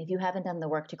life. And if you haven't done the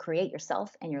work to create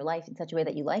yourself and your life in such a way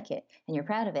that you like it and you're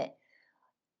proud of it,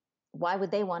 why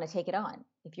would they want to take it on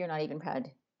if you're not even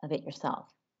proud of it yourself?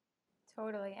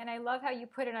 Totally. And I love how you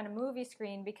put it on a movie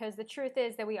screen, because the truth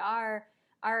is that we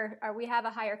we have a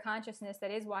higher consciousness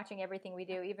that is watching everything we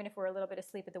do, even if we're a little bit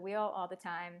asleep at the wheel all the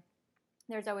time.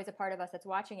 There's always a part of us that's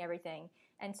watching everything.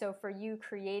 And so for you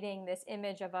creating this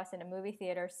image of us in a movie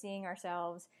theater, seeing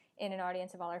ourselves in an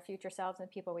audience of all our future selves and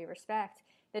people we respect,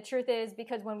 the truth is,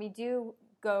 because when we do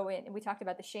go in, we talked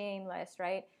about the shame list,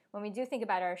 right? When we do think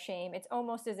about our shame, it's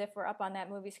almost as if we're up on that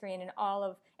movie screen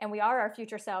and we are our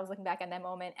future selves looking back at that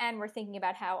moment, and we're thinking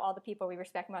about how all the people we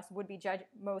respect most would be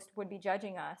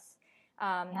judging us.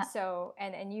 Yeah. So,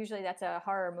 and usually that's a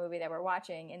horror movie that we're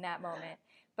watching in that moment.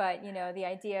 But, the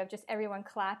idea of just everyone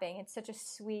clapping, it's such a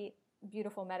sweet,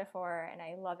 beautiful metaphor, and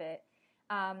I love it.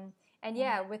 And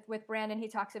yeah, with Brandon, he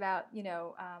talks about,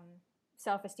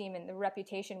 self-esteem and the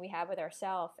reputation we have with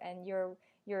ourselves, and your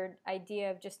idea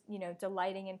of just,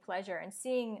 delighting in pleasure and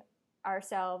seeing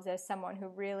ourselves as someone who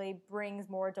really brings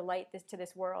more delight to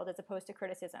this world as opposed to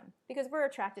criticism, because we're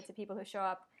attracted to people who show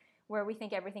up where we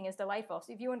think everything is delightful.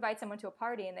 So if you invite someone to a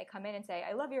party and they come in and say,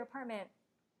 I love your apartment,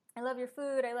 I love your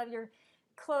food, I love your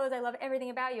clothes, I love everything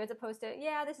about you, as opposed to,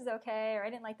 yeah, this is okay, or I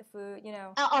didn't like the food,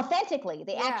 Authentically,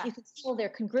 they Yeah. actually, you can tell they're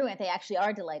congruent. They actually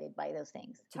are delighted by those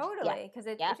things. Totally, because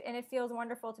Yeah. it feels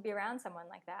wonderful to be around someone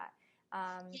like that.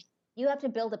 You have to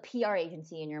build a PR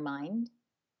agency in your mind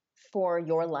for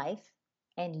your life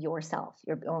and yourself,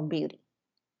 your own beauty.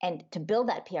 And to build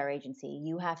that PR agency,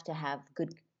 you have to have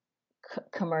good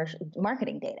commercial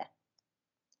marketing data.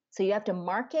 So you have to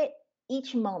market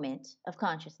each moment of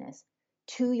consciousness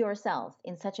to yourself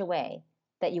in such a way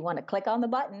that you want to click on the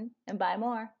button and buy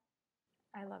more.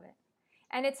 I love it.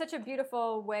 And it's such a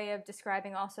beautiful way of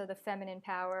describing also the feminine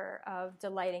power of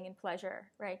delighting in pleasure,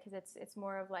 right? Because it's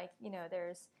more of like,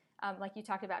 there's, like you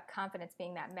talked about confidence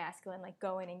being that masculine, like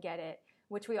go in and get it,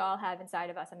 which we all have inside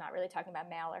of us. I'm not really talking about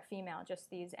male or female, just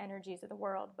these energies of the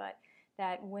world, but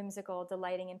that whimsical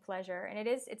delighting in pleasure. And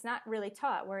it's not really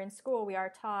taught. We're in school, we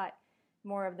are taught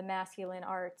more of the masculine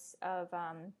arts of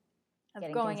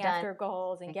going after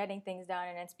goals and getting things done.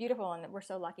 And it's beautiful, and we're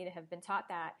so lucky to have been taught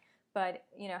that. But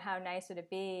how nice would it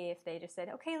be if they just said,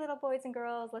 "Okay, little boys and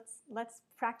girls, let's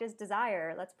practice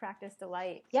desire, let's practice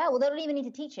delight." Yeah, well, they don't even need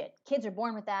to teach it. Kids are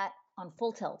born with that on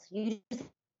full tilt. You just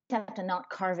have to not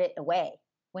carve it away.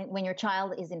 When your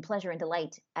child is in pleasure and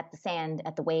delight at the sand,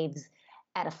 at the waves,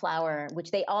 at a flower,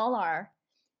 which they all are,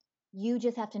 you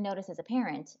just have to notice as a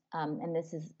parent. And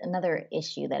this is another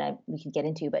issue that we could get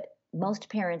into. But most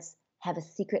parents have a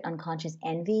secret unconscious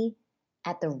envy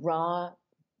at the raw,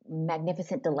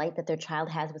 magnificent delight that their child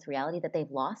has with reality that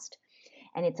they've lost.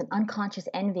 And it's an unconscious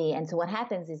envy. And so what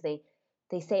happens is they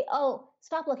say, oh,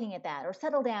 stop looking at that, or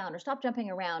settle down, or stop jumping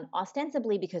around,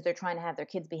 ostensibly because they're trying to have their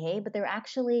kids behave, but they're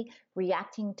actually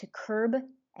reacting to curb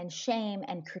and shame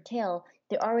and curtail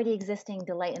the already existing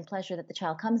delight and pleasure that the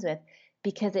child comes with,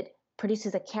 because it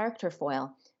produces a character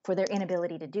foil for their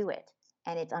inability to do it.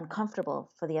 And it's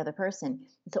uncomfortable for the other person.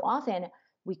 And so often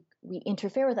we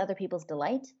interfere with other people's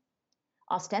delight,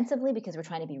 ostensibly because we're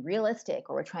trying to be realistic,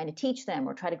 or we're trying to teach them,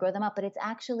 or try to grow them up, but it's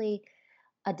actually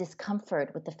a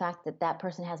discomfort with the fact that that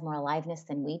person has more aliveness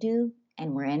than we do,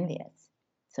 and we're envious.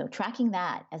 So tracking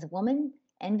that as a woman,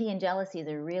 envy and jealousy is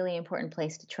a really important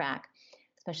place to track,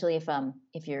 especially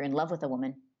if you're in love with a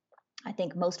woman. I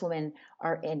think most women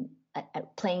are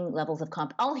at playing levels of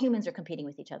all humans are competing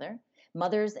with each other,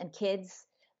 mothers and kids,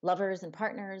 lovers and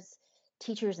partners,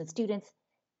 teachers and students.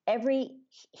 Every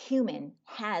human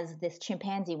has this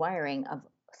chimpanzee wiring of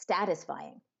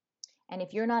satisfying. And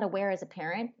if you're not aware as a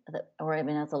parent or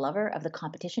even as a lover of the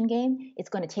competition game, it's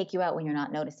going to take you out when you're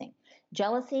not noticing.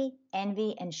 Jealousy,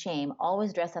 envy, and shame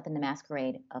always dress up in the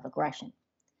masquerade of aggression.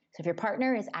 So if your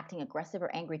partner is acting aggressive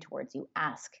or angry towards you,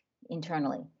 ask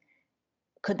internally,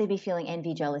 could they be feeling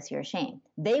envy, jealousy, or shame?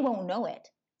 They won't know it.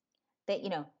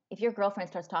 If your girlfriend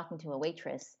starts talking to a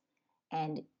waitress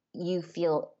and you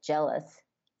feel jealous,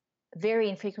 very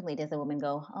infrequently does a woman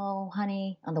go, oh,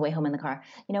 honey, on the way home in the car,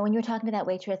 when you were talking to that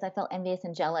waitress, I felt envious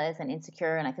and jealous and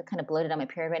insecure, and I feel kind of bloated on my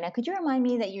period right now. Could you remind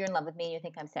me that you're in love with me and you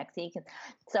think I'm sexy?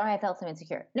 Sorry, I felt so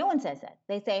insecure. No one says that.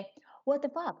 They say, what the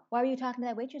fuck? Why were you talking to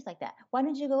that waitress like that? Why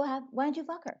don't you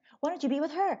fuck her? Why don't you be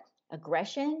with her?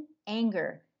 Aggression,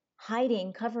 anger,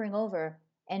 hiding, covering over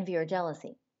envy or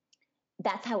jealousy.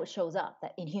 That's how it shows up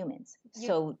in humans.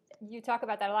 You talk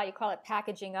about that a lot. You call it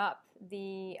packaging up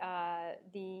the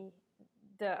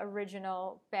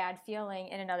original bad feeling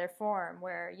in another form,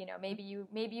 where maybe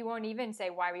you won't even say,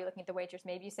 why were you looking at the waitress?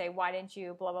 Maybe you say, why didn't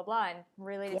you blah blah blah, and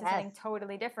relate it to something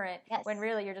totally different. Yes. When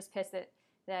really you're just pissed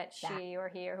that she or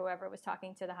he or whoever was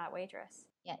talking to the hot waitress.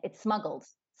 Yeah, it's smuggled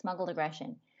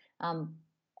aggression.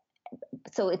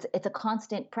 So it's a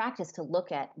constant practice to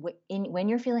look at when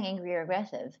you're feeling angry or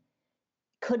aggressive.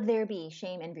 Could there be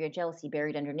shame, envy, or jealousy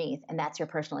buried underneath? And that's your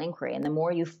personal inquiry. And the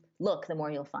more you look, the more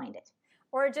you'll find it.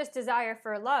 Or just desire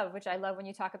for love, which I love when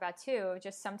you talk about too.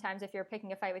 Just sometimes if you're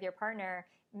picking a fight with your partner,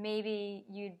 maybe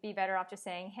you'd be better off just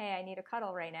saying, hey, I need a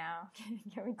cuddle right now.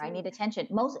 I need attention.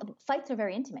 Most fights are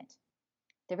very intimate.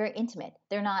 They're very intimate.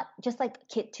 They're not just like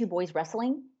two boys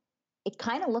wrestling. It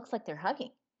kind of looks like they're hugging.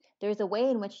 There's a way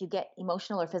in which you get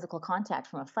emotional or physical contact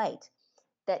from a fight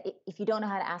that if you don't know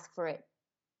how to ask for it,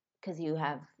 because you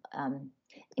have,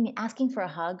 asking for a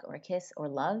hug or a kiss or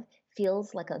love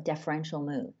feels like a deferential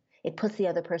move. It puts the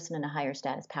other person in a higher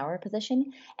status power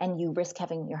position, and you risk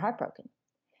having your heart broken.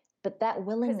 But that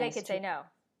willingness. Because they could say no.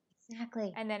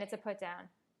 Exactly. And then it's a put down.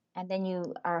 And then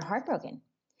you are heartbroken.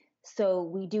 So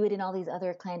we do it in all these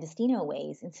other clandestino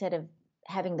ways instead of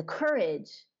having the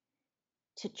courage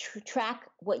to track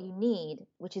what you need,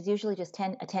 which is usually just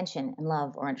attention and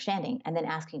love or understanding, and then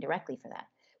asking directly for that.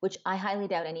 Which I highly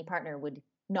doubt any partner would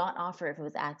not offer if it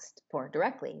was asked for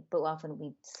directly, but often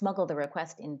we smuggle the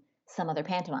request in some other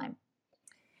pantomime.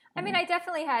 I mean, I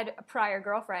definitely had prior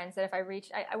girlfriends that if I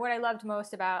reached, what I loved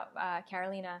most about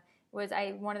Carolina was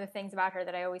one of the things about her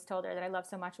that I always told her that I loved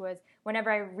so much was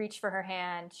whenever I reached for her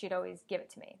hand, she'd always give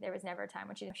it to me. There was never a time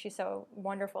when she's so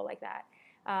wonderful like that.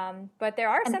 But there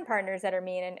are some partners that are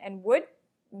mean and would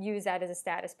use that as a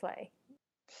status play.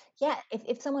 Yeah,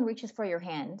 if someone reaches for your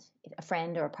hand, a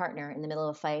friend or a partner in the middle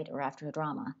of a fight or after a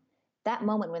drama, that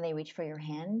moment when they reach for your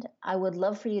hand, I would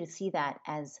love for you to see that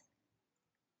as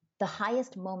the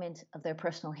highest moment of their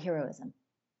personal heroism.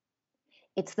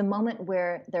 It's the moment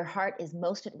where their heart is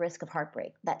most at risk of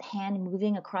heartbreak. That hand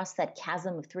moving across that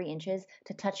chasm of 3 inches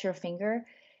to touch your finger,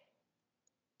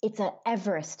 it's an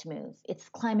Everest move. It's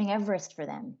climbing Everest for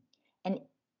them. And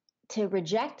to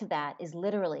reject that is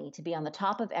literally to be on the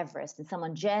top of Everest and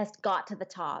someone just got to the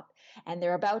top and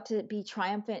they're about to be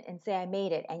triumphant and say, I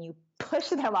made it, and you push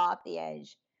them off the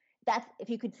edge. If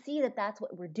you could see that that's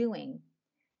what we're doing,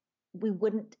 we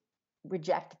wouldn't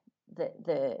reject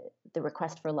the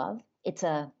request for love. It's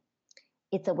a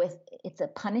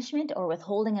punishment or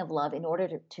withholding of love in order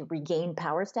to regain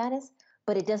power status,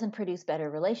 but it doesn't produce better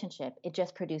relationship. It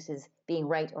just produces being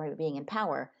right or being in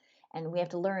power. And we have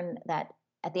to learn that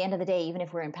at the end of the day, even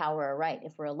if we're in power or right,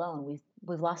 if we're alone,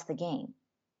 we've lost the game.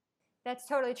 That's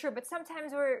totally true. But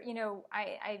sometimes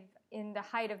I in the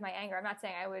height of my anger, I'm not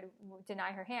saying I would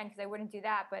deny her hand because I wouldn't do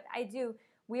that, but I do.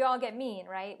 We all get mean,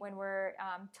 right? When we're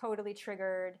totally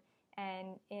triggered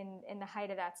and in the height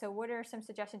of that. So what are some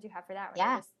suggestions you have for that when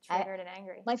you're just triggered and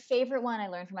angry? My favorite one I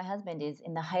learned from my husband is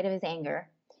in the height of his anger,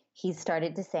 he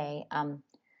started to say, I'm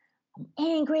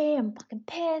angry, I'm fucking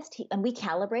pissed. And we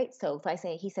calibrate. So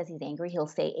if he says he's angry, he'll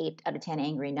say 8 out of 10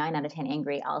 angry, 9 out of 10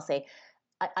 angry. I'll say,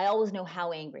 I always know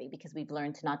how angry because we've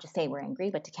learned to not just say we're angry,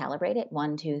 but to calibrate it.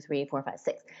 1, 2, 3, 4, 5,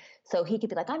 6. So he could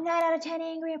be like, I'm 9 out of 10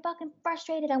 angry. I'm fucking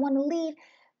frustrated. I want to leave.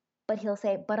 But he'll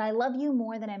say, but I love you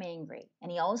more than I'm angry.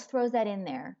 And he always throws that in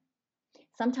there.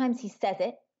 Sometimes he says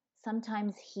it.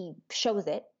 Sometimes he shows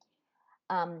it.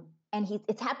 And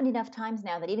it's happened enough times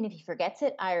now that even if he forgets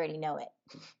it, I already know it.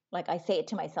 Like I say it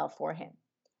to myself for him.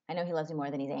 I know he loves me more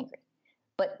than he's angry.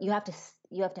 But you have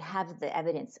to have the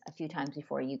evidence a few times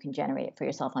before you can generate it for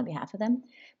yourself on behalf of them.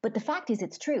 But the fact is,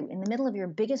 it's true. In the middle of your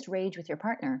biggest rage with your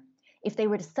partner, if they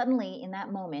were to suddenly in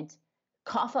that moment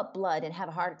cough up blood and have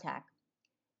a heart attack,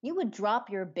 you would drop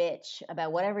your bitch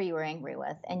about whatever you were angry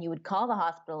with and you would call the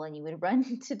hospital and you would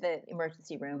run to the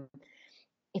emergency room.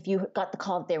 If you got the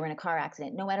call that they were in a car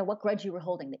accident, no matter what grudge you were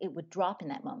holding, it would drop in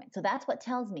that moment. So that's what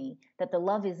tells me that the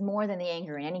love is more than the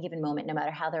anger in any given moment, no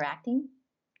matter how they're acting.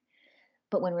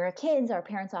 But when we were kids, our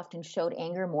parents often showed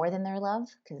anger more than their love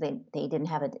because they didn't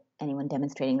have anyone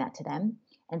demonstrating that to them.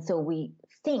 And so we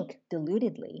think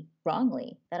deludedly,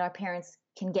 wrongly, that our parents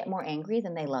can get more angry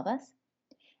than they love us.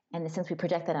 And since we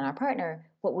project that on our partner,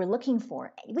 what we're looking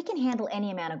for, we can handle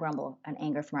any amount of grumble and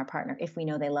anger from our partner if we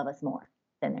know they love us more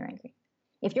than they're angry.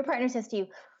 If your partner says to you,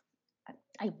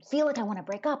 I feel like I want to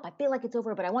break up, I feel like it's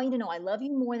over, but I want you to know I love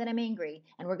you more than I'm angry,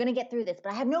 and we're going to get through this,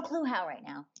 but I have no clue how right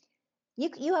now.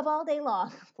 You have all day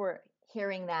long for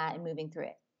hearing that and moving through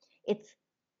it.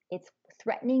 It's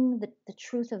threatening the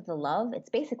truth of the love. It's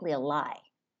basically a lie.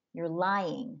 You're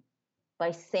lying by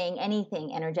saying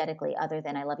anything energetically other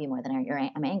than I love you more than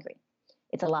I'm angry.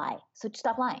 It's a lie. So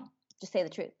stop lying. Just say the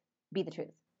truth. Be the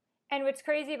truth. And what's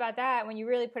crazy about that, when you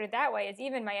really put it that way, is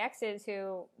even my exes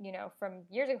who, from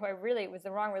years ago, it was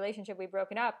the wrong relationship, we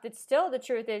broken up, that still the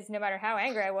truth is, no matter how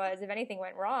angry I was, if anything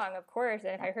went wrong, of course,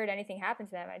 and if I heard anything happen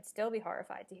to them, I'd still be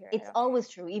horrified to hear it. It's always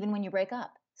true, even when you break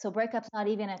up. So breakup's not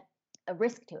even a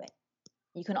risk to it.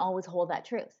 You can always hold that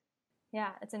truth.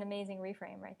 Yeah, it's an amazing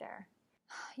reframe right there.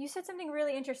 You said something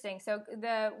really interesting. So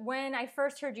when I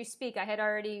first heard you speak, I had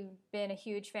already been a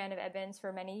huge fan of Eben's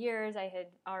for many years. I had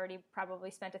already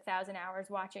probably spent 1,000 hours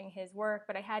watching his work,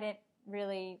 but I hadn't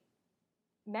really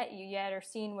met you yet or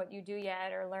seen what you do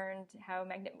yet or learned how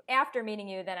after meeting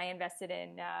you, then I invested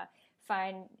in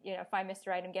Find Mr.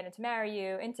 Right and Get Him to Marry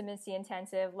You, Intimacy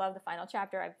Intensive, love the final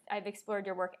chapter. I've explored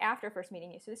your work after first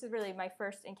meeting you. So this is really my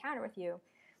first encounter with you.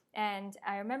 And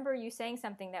I remember you saying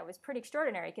something that was pretty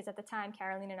extraordinary because at the time,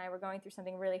 Caroline and I were going through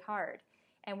something really hard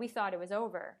and we thought it was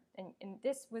over. And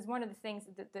this was one of the things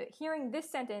that hearing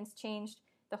this sentence changed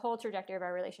the whole trajectory of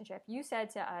our relationship. You said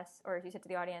to us, or you said to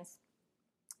the audience,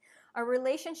 a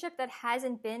relationship that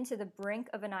hasn't been to the brink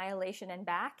of annihilation and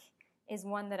back is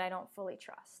one that I don't fully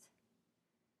trust.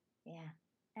 Yeah.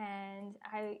 And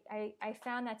I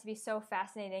found that to be so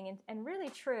fascinating and really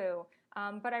true.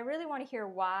 But I really want to hear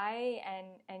why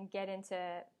and get into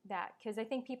that. Because I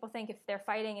think people think if they're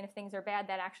fighting and if things are bad,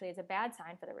 that actually is a bad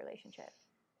sign for the relationship.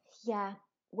 Yeah.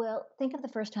 Well, think of the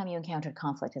first time you encountered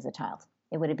conflict as a child.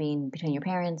 It would have been between your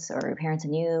parents or your parents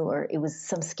and you, or it was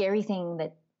some scary thing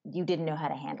that you didn't know how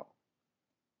to handle.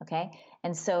 Okay?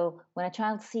 And so when a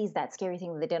child sees that scary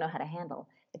thing that they don't know how to handle,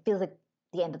 it feels like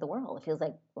the end of the world. It feels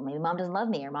like, well, maybe mom doesn't love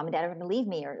me or mom and dad are going to leave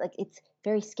me, or like it's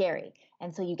very scary.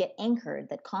 And so you get anchored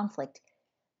that conflict,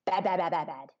 bad, bad, bad, bad,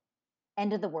 bad,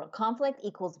 end of the world. Conflict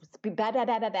equals bad, bad,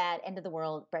 bad, bad, bad, end of the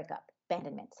world, breakup,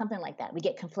 abandonment, something like that. We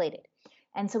get conflated.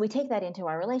 And so we take that into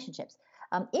our relationships.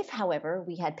 If, however,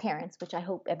 we had parents, which I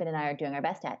hope Eben and I are doing our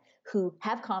best at, who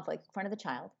have conflict in front of the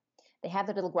child, they have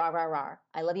their little rah, rah, rah.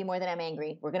 I love you more than I'm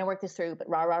angry. We're going to work this through, but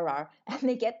rah, rah, rah. And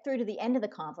they get through to the end of the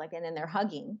conflict and then they're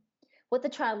hugging. What the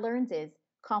child learns is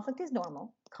conflict is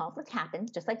normal. Conflict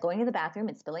happens, just like going to the bathroom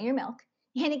and spilling your milk,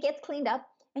 and it gets cleaned up,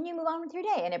 and you move on with your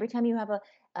day. And every time you have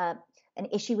an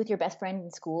issue with your best friend in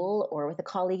school or with a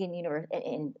colleague in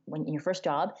your first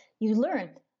job, you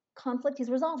learn conflict is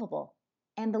resolvable,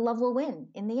 and the love will win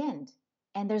in the end.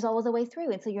 And there's always a way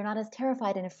through, and so you're not as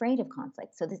terrified and afraid of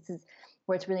conflict. So this is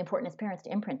where it's really important as parents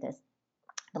to imprint this.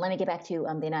 But let me get back to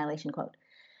the annihilation quote.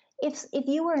 If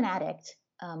you were an addict,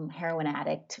 heroin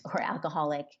addict or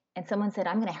alcoholic, and someone said,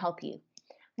 I'm going to help you.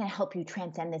 I'm going to help you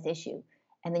transcend this issue.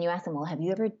 And then you ask them, well, have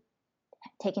you ever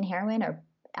taken heroin or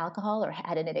alcohol or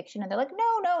had an addiction? And they're like,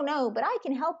 no, but I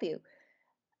can help you.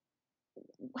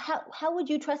 How would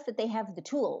you trust that they have the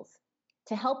tools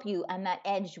to help you on that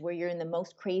edge where you're in the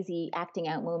most crazy acting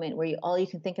out moment where all you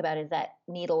can think about is that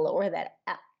needle or that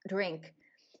drink?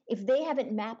 If they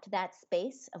haven't mapped that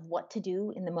space of what to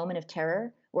do in the moment of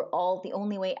terror, where the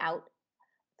only way out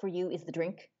for you is the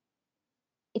drink,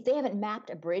 if they haven't mapped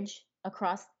a bridge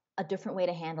across a different way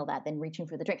to handle that than reaching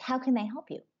for the drink, how can they help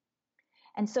you?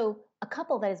 And so a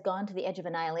couple that has gone to the edge of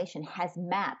annihilation has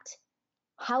mapped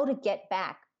how to get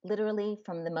back literally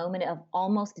from the moment of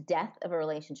almost death of a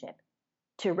relationship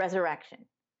to resurrection.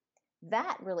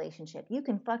 That relationship, you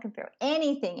can fucking throw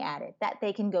anything at it, that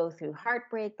they can go through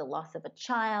heartbreak, the loss of a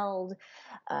child,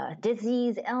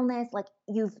 disease, illness. Like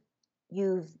you've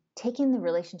taken the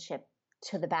relationship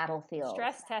to the battlefield.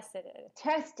 Stress tested it.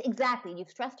 Exactly.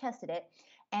 You've stress tested it.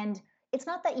 And it's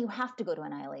not that you have to go to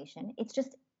annihilation. It's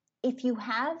just if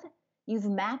you've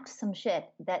mapped some shit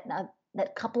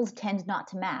that couples tend not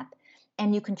to map,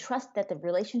 and you can trust that the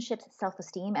relationship's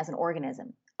self-esteem as an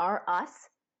organism, us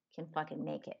can fucking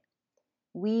make it.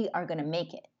 We are going to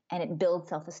make it. And it builds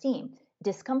self-esteem.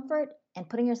 Discomfort and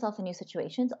putting yourself in new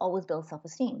situations always builds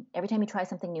self-esteem. Every time you try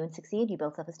something new and succeed, you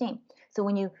build self-esteem. So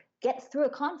when you get through a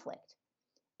conflict,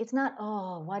 it's not,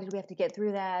 oh, why did we have to get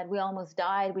through that? We almost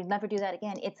died. We'd never do that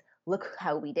again. It's, look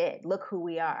how we did. Look who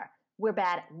we are. We're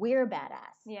badass.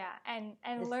 Yeah, and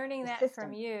learning that system.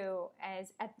 from you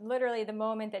as at literally the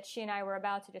moment that she and I were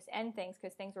about to just end things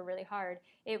because things were really hard.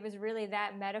 It was really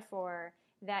that metaphor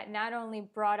that not only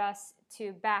brought us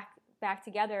to back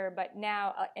together, but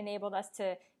now enabled us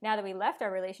to, now that we left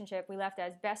our relationship, we left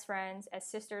as best friends, as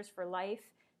sisters for life.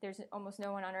 There's almost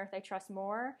no one on earth I trust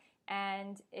more.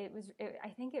 And I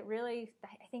think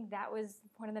that was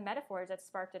one of the metaphors that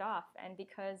sparked it off. And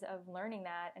because of learning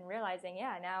that and realizing,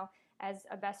 yeah, now as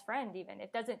a best friend, even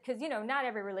it doesn't, because, not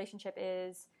every relationship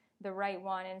is the right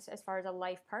one as far as a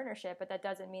life partnership, but that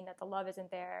doesn't mean that the love isn't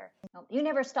there. You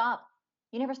never stop.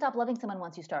 You never stop loving someone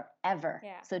once you start, ever.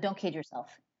 Yeah. So don't kid yourself.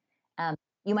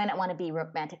 You might not want to be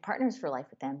romantic partners for life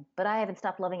with them, but I haven't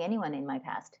stopped loving anyone in my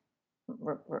past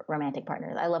romantic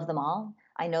partners. I love them all.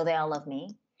 I know they all love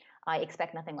me. I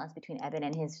expect nothing less between Evan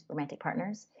and his romantic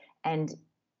partners. And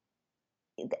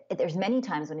there's many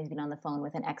times when he's been on the phone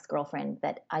with an ex-girlfriend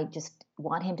that I just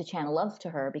want him to channel love to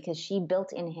her because she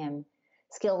built in him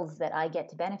skills that I get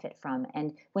to benefit from.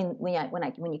 And when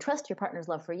you trust your partner's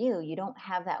love for you, you don't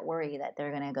have that worry that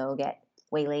they're going to go get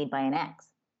waylaid by an ex.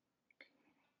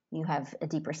 You have a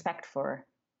deep respect for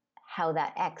how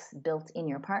that ex built in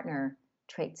your partner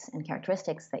traits and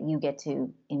characteristics that you get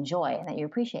to enjoy and that you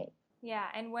appreciate. Yeah,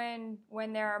 and when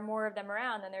there are more of them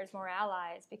around, then there's more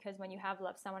allies, because when you have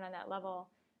loved someone on that level,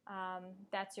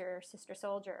 that's your sister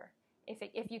soldier.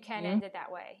 If you can end it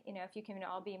that way, if you can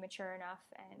all be mature enough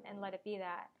and let it be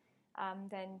that,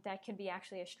 then that can be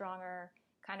actually a stronger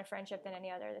kind of friendship than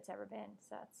any other that's ever been.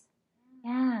 So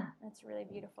that's really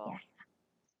beautiful. Yeah.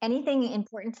 Anything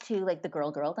important to like the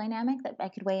girl-girl dynamic that I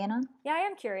could weigh in on? Yeah, I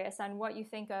am curious on what you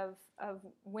think of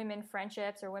women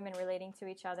friendships or women relating to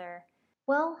each other.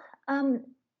 Well,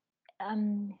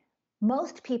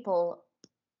 most people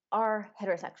are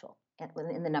heterosexual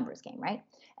in the numbers game, right?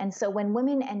 And so when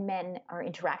women and men are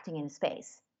interacting in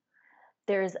space,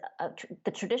 there's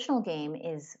the traditional game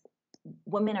is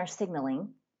women are signaling,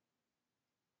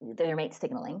 their mate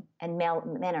signaling, and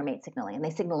men are mate signaling, and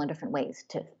they signal in different ways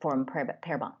to form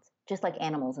pair bonds, just like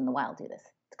animals in the wild do this.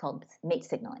 It's called mate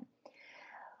signaling.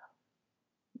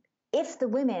 If the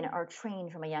women are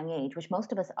trained from a young age, which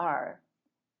most of us are,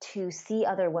 to see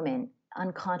other women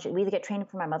unconscious, we either get trained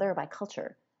from our mother or by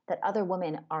culture, that other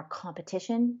women are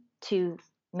competition to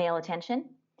male attention,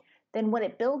 then what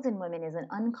it builds in women is an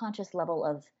unconscious level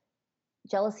of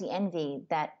jealousy, envy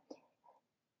that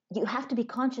you have to be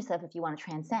conscious of if you want to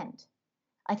transcend.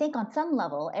 I think on some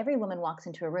level, every woman walks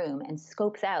into a room and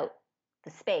scopes out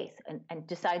the space and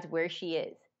decides where she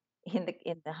is in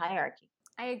the hierarchy.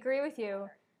 I agree with you.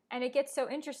 And it gets so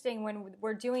interesting when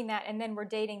we're doing that and then we're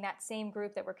dating that same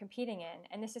group that we're competing in.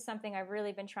 And this is something I've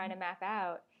really been trying to map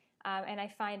out. And I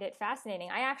find it fascinating.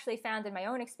 I actually found in my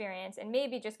own experience, and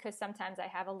maybe just because sometimes I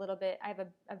have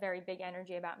a very big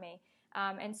energy about me.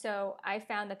 And so I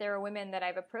found that there are women that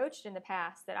I've approached in the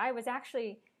past that I was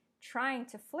actually trying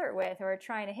to flirt with or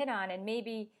trying to hit on. And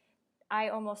maybe I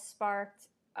almost sparked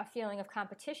a feeling of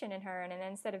competition in her. And then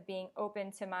instead of being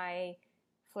open to my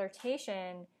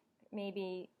flirtation,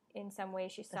 maybe in some way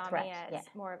she saw me as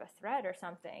more of a threat or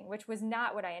something, which was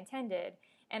not what I intended.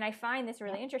 And I find this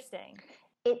really interesting.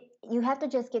 You have to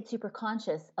just get super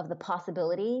conscious of the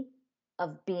possibility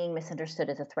of being misunderstood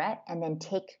as a threat, and then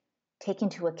take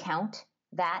into account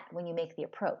that when you make the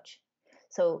approach.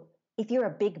 So if you're a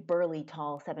big, burly,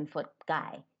 tall, 7-foot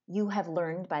guy, you have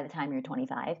learned by the time you're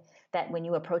 25 that when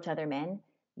you approach other men,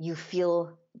 you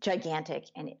feel gigantic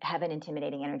and have an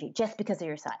intimidating energy just because of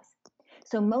your size.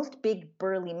 So most big,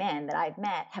 burly men that I've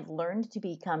met have learned to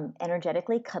become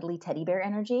energetically cuddly teddy bear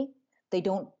energy. They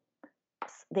don't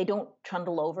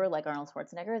trundle over like Arnold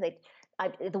Schwarzenegger.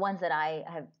 The ones that I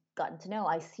have gotten to know,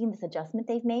 I've seen this adjustment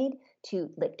they've made to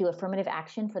do affirmative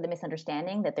action for the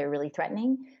misunderstanding that they're really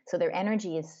threatening. So their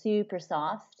energy is super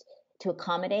soft to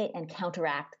accommodate and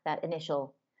counteract that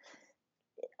initial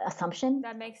assumption.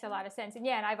 That makes a lot of sense. And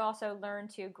yeah, and I've also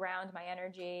learned to ground my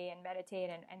energy and meditate,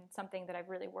 and something that I've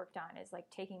really worked on is like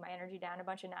taking my energy down a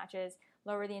bunch of notches,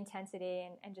 lower the intensity,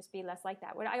 and just be less like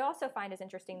that. What I also find is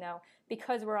interesting though,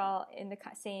 because we're all in the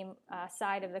same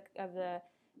side of the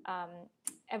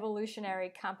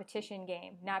evolutionary competition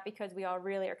game, not because we all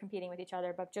really are competing with each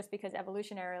other, but just because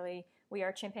evolutionarily we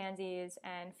are chimpanzees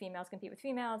and females compete with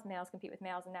females, males compete with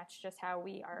males, and that's just how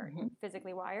we are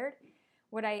physically wired.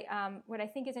 What I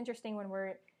think is interesting when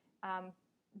we're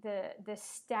the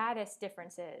status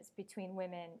differences between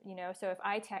women. You know, so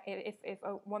if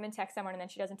a woman texts someone and then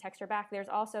she doesn't text her back, there's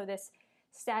also this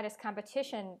status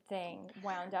competition thing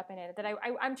wound up in it that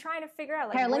I'm trying to figure out.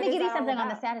 Like, Karen, let me give you all something on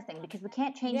the about? status thing, because we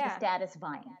can't change the Yeah. status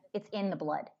vine. It's in the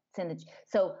blood. It's in the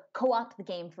so co-opt the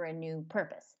game for a new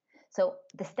purpose. So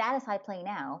the status I play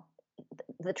now,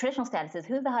 the traditional status is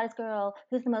who's the hottest girl,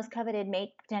 who's the most coveted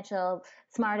mate potential,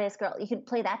 smartest girl. You can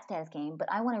play that status game,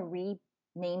 but I want to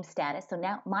rename status. So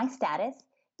now my status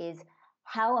is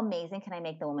how amazing can I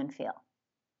make the woman feel?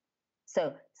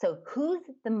 So who's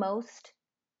the most,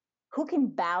 who can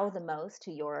bow the most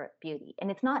to your beauty?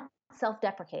 And it's not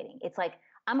self-deprecating. It's like,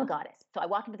 I'm a goddess. So I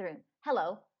walk into the room,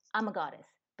 hello, I'm a goddess.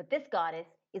 But this goddess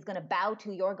is going to bow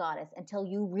to your goddess until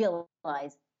you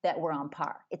realize that we're on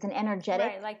par. It's an energetic.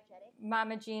 Right, like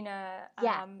Mama Gina,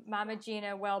 Yeah. Mama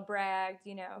Gina, well bragged,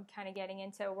 you know, kind of getting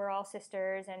into we're all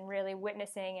sisters and really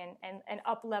witnessing and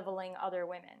up leveling other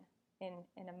women in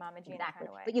a Mama Gina Exactly. kind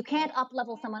of way. But you can't up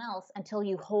level someone else until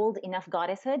you hold enough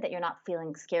goddesshood that you're not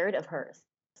feeling scared of hers.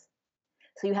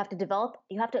 So you have to develop,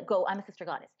 you have to go, I'm a sister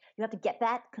goddess. You have to get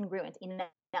that congruent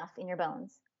enough in your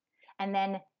bones. And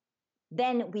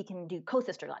then we can do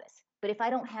co-sister goddess. But if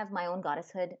I don't have my own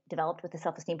goddesshood developed with the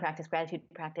self-esteem practice, gratitude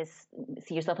practice,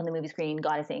 see yourself on the movie screen,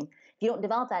 goddessing, if you don't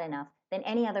develop that enough, then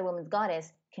any other woman's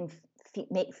goddess can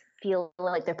feel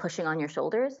like they're pushing on your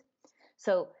shoulders.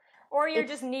 So, or you're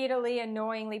just needily,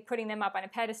 annoyingly putting them up on a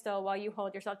pedestal while you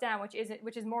hold yourself down, which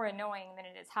is more annoying than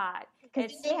it is hot.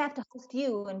 Because they have to host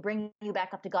you and bring you back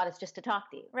up to goddess just to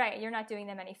talk to you. Right. You're not doing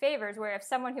them any favors. Where if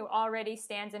someone who already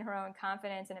stands in her own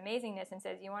confidence and amazingness and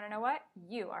says, you want to know what?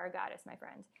 You are a goddess, my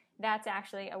friend. That's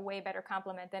actually a way better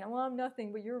compliment than, well, I'm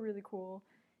nothing, but you're really cool.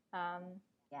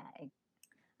 Yeah.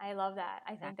 I love that.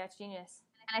 I think that's genius.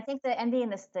 And I think the envy in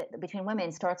this between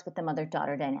women starts with the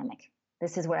mother-daughter dynamic.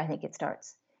 This is where I think it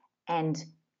starts. And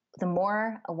the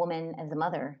more a woman as a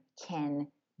mother can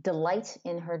delight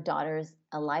in her daughter's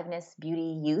aliveness,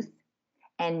 beauty, youth,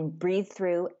 and breathe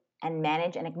through and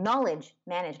manage and acknowledge,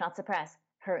 manage, not suppress,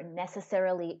 her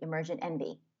necessarily emergent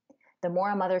envy, the more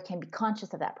a mother can be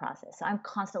conscious of that process. So I'm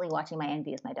constantly watching my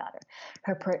envy as my daughter.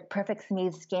 Her perfect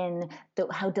smooth skin,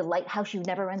 how she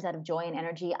never runs out of joy and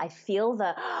energy. I feel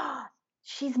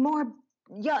she's more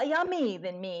yummy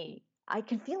than me. I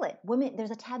can feel it. Women,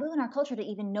 there's a taboo in our culture to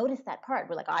even notice that part.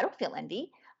 We're like, I don't feel envy.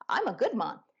 I'm a good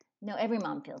mom. No, every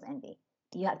mom feels envy.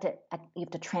 You have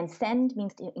to transcend,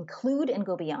 means to include and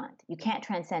go beyond. You can't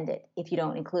transcend it if you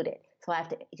don't include it. So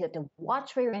you have to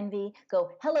watch for your envy,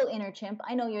 go, hello, inner chimp.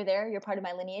 I know you're there. You're part of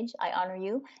my lineage. I honor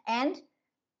you. And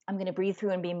I'm going to breathe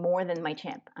through and be more than my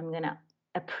chimp. I'm going to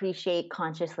appreciate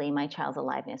consciously my child's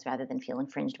aliveness rather than feel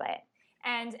infringed by it.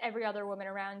 And every other woman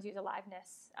around you's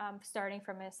aliveness, starting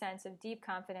from a sense of deep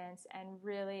confidence and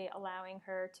really allowing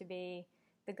her to be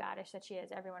the goddess that she is,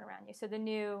 everyone around you. So the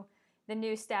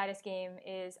new status game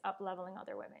is up leveling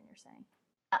other women, you're saying.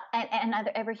 And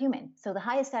every human. So the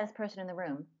highest status person in the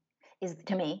room is,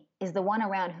 to me, is the one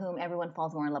around whom everyone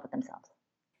falls more in love with themselves.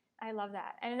 I love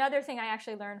that. And another thing I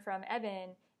actually learned from Eben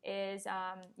is,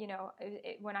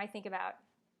 when I think about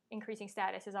increasing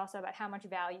status, is also about how much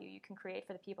value you can create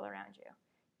for the people around you.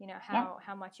 You know,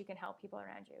 how much you can help people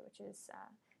around you, which is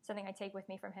something I take with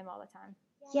me from him all the time.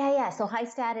 Yeah. So high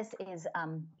status is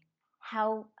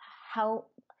how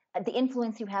the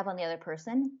influence you have on the other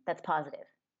person that's positive,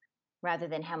 rather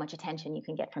than how much attention you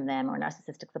can get from them or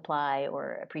narcissistic supply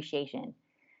or appreciation.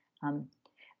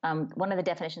 One of the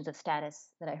definitions of status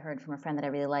that I heard from a friend that I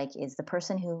really like is the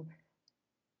person who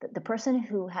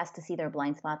has to see their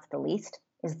blind spots the least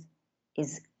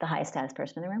is the highest status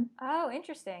person in the room. Oh,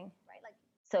 interesting. Right.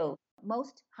 So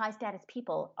most high status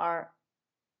people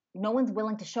no one's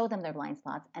willing to show them their blind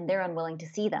spots, and they're unwilling to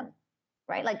see them.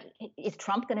 Right? Like, is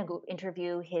Trump going to go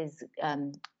interview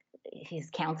his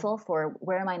counsel for,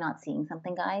 where am I not seeing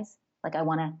something, guys? Like, I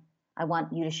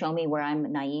want you to show me where I'm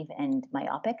naive and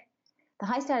myopic. The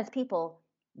high status people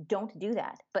don't do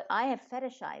that, but I have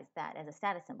fetishized that as a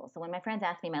status symbol. So when my friends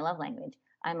ask me my love language,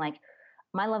 I'm like,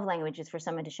 my love language is for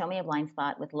someone to show me a blind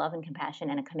spot with love and compassion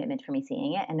and a commitment for me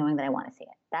seeing it and knowing that I want to see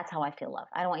it. That's how I feel love.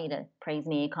 I don't want you to praise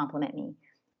me, compliment me.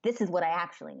 This is what I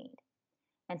actually need.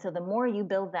 And so the more you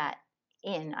build that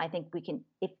in, I think we can,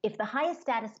 if the highest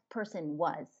status person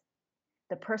was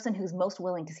the person who's most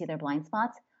willing to see their blind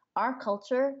spots, our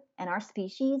culture and our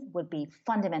species would be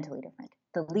fundamentally different.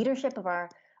 The leadership of our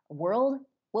world,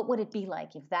 what would it be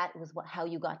like if that was how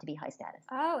you got to be high status?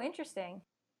 Oh, interesting.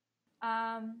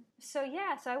 So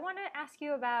I want to ask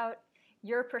you about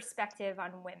your perspective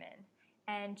on women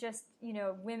and just,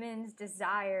 women's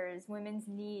desires, women's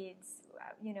needs,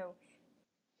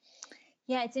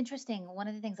 Yeah, it's interesting. One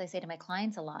of the things I say to my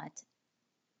clients a lot,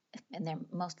 and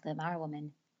most of them are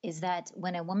women, is that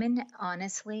when a woman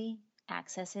honestly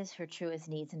accesses her truest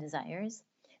needs and desires,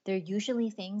 they're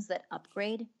usually things that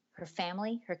upgrade her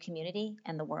family, her community,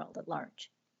 and the world at large.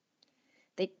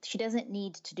 She doesn't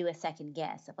need to do a second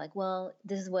guess of like, well,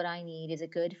 this is what I need. Is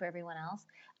it good for everyone else?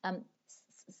 Um,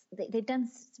 they've done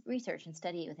research and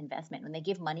study with investment. When they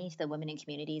give money to the women in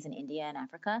communities in India and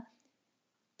Africa,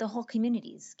 the whole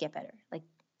communities get better. Like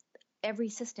every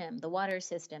system, the water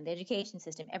system, the education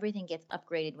system, everything gets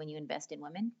upgraded when you invest in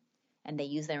women and they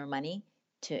use their money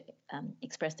to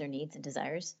express their needs and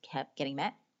desires kept getting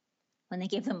met. When they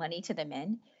give the money to the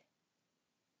men,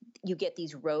 you get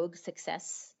these rogue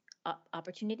success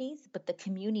opportunities, but the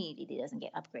community doesn't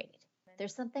get upgraded.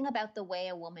 There's something about the way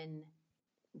a woman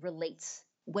relates.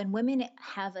 When women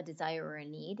have a desire or a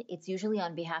need, it's usually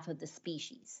on behalf of the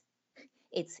species.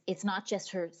 It's not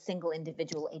just her single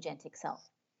individual agentic self.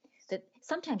 That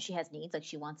sometimes she has needs, like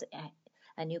she wants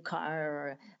a new car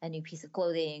or a new piece of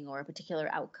clothing or a particular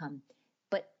outcome.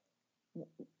 But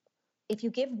if you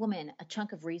give women a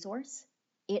chunk of resource,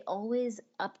 it always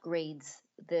upgrades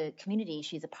the community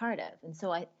she's a part of. And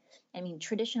so I mean,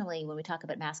 traditionally, when we talk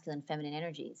about masculine, feminine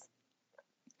energies,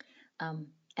 and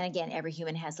again, every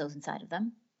human has those inside of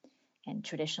them. And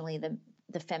traditionally,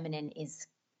 the feminine is,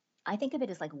 I think of it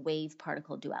as like wave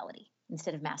particle duality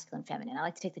instead of masculine, feminine. I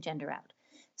like to take the gender out.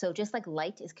 So just like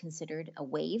light is considered a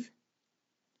wave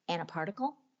and a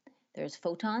particle, there's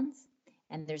photons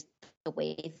and there's the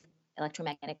wave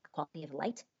electromagnetic quality of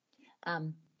light.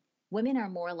 Women are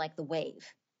more like the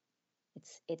wave.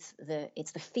 It's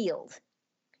the field.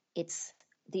 It's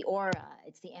the aura.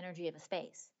 It's the energy of a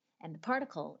space. And the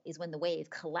particle is when the wave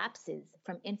collapses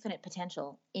from infinite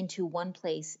potential into one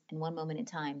place and one moment in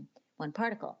time, one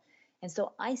particle. And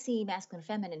so I see masculine and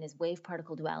feminine as wave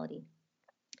particle duality.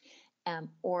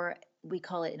 Or we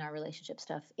call it in our relationship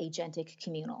stuff, agentic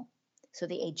communal. So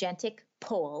the agentic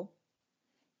pole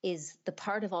is the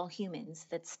part of all humans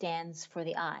that stands for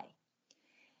the I.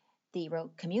 The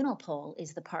communal pole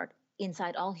is the part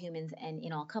inside all humans and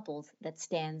in all couples that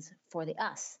stands for the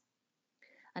us.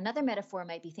 Another metaphor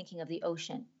might be thinking of the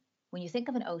ocean. When you think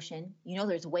of an ocean, you know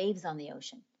there's waves on the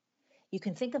ocean. You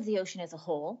can think of the ocean as a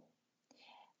whole.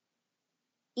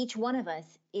 Each one of us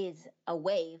is a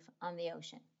wave on the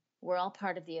ocean. We're all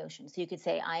part of the ocean. So you could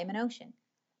say, I am an ocean.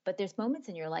 But there's moments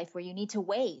in your life where you need to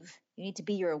wave. You need to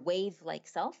be your wave-like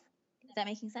self. Is that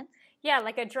making sense? Yeah,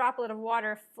 like a droplet of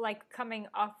water, like coming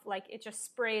off, like it just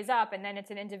sprays up and then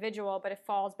it's an individual, but it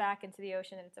falls back into the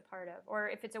ocean that it's a part of. Or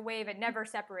if it's a wave, it never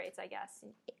separates, I guess.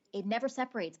 It never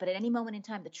separates, but at any moment in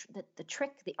time, the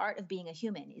trick, the art of being a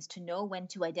human is to know when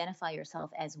to identify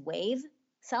yourself as wave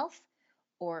self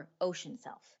or ocean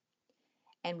self.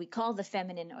 And we call the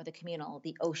feminine or the communal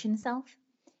the ocean self,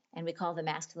 and we call the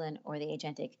masculine or the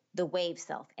agentic the wave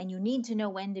self. And you need to know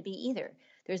when to be either.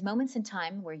 There's moments in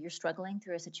time where you're struggling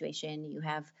through a situation, you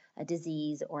have a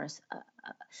disease or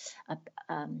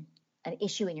an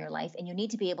issue in your life, and you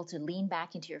need to be able to lean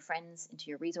back into your friends, into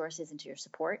your resources, into your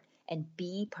support, and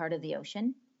be part of the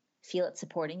ocean, feel it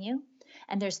supporting you.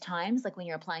 And there's times like when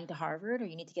you're applying to Harvard or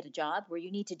you need to get a job where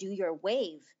you need to do your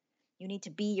wave. You need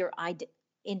to be your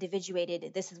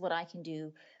individuated, this is what I can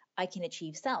do, I can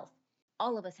achieve self.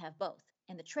 All of us have both.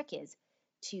 And the trick is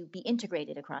to be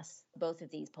integrated across both of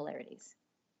these polarities.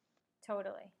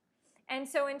 Totally. And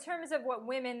so in terms of what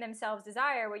women themselves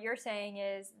desire, what you're saying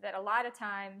is that a lot of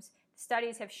times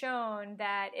studies have shown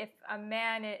that if a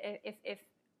man, if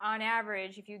on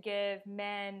average, if you give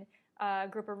men a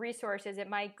group of resources, it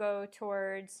might go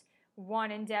towards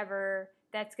one endeavor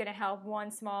that's going to help one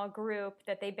small group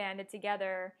that they banded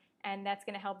together, and that's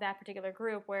going to help that particular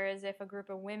group. Whereas if a group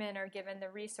of women are given the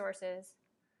resources.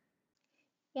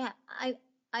 Yeah,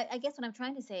 I guess what I'm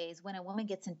trying to say is when a woman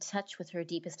gets in touch with her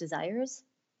deepest desires,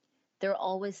 they're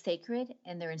always sacred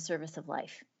and they're in service of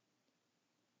life.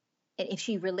 And if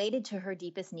she related to her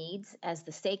deepest needs as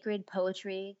the sacred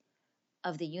poetry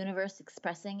of the universe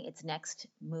expressing its next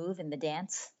move in the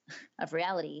dance of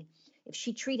reality, if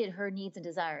she treated her needs and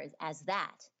desires as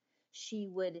that, she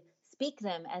would speak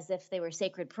them as if they were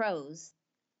sacred prose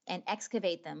and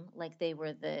excavate them like they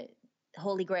were the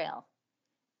Holy Grail,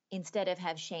 instead of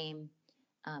have shame,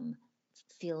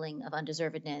 feeling of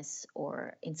undeservedness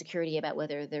or insecurity about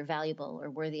whether they're valuable or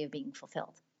worthy of being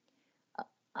fulfilled.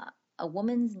 A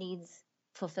woman's needs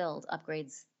fulfilled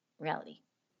upgrades reality.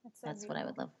 That's what I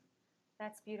would love.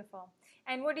 That's beautiful.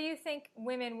 And what do you think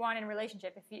women want in a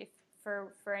relationship? If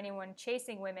for anyone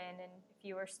chasing women, and if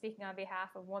you were speaking on behalf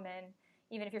of women,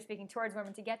 even if you're speaking towards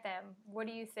women to get them, what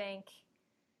do you think?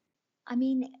 I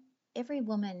mean, every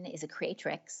woman is a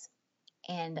creatrix,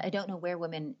 And I don't know where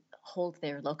women hold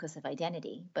their locus of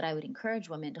identity, but I would encourage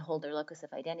women to hold their locus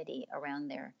of identity around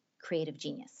their creative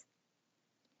genius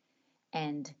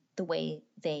and the way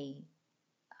they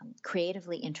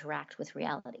creatively interact with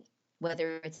reality,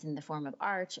 whether it's in the form of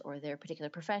art or their particular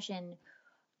profession.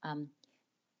 Um,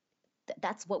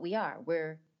 that's what we are.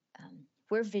 We're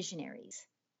visionaries.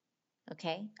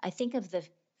 Okay, I think of the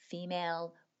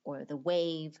female or the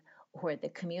wave or the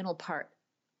communal part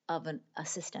of a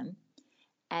system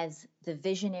as the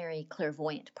visionary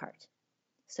clairvoyant part.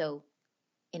 So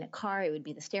in a car, it would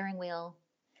be the steering wheel.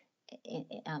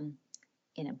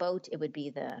 In a boat, it would be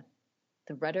the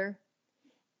rudder.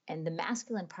 And the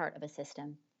masculine part of a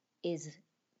system is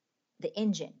the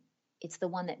engine. It's the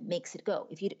one that makes it go.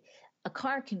 A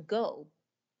car can go,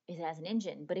 it has an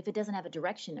engine, but if it doesn't have a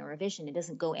direction or a vision, it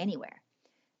doesn't go anywhere.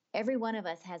 Every one of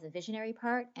us has a visionary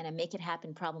part and a make it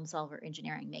happen problem solver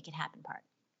engineering make it happen part.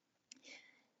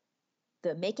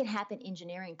 The make it happen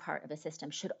engineering part of a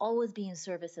system should always be in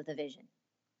service of the vision.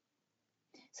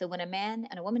 So when a man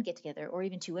and a woman get together, or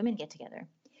even two women get together,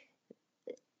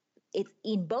 it's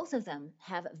in both of them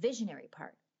have a visionary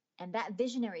part. And that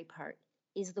visionary part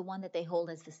is the one that they hold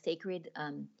as the sacred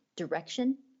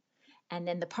direction. And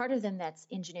then the part of them that's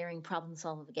engineering, problem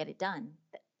solving, get it done,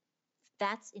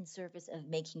 that's in service of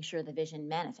making sure the vision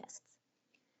manifests.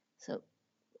 So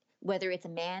whether it's a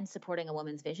man supporting a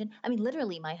woman's vision, I mean,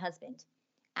 literally, my husband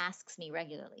asks me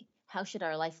regularly, how should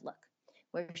our life look?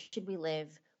 Where should we live?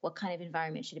 What kind of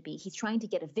environment should it be? He's trying to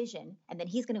get a vision, and then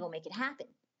he's going to go make it happen.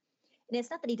 And it's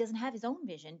not that he doesn't have his own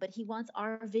vision, but he wants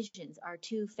our visions, our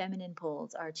two feminine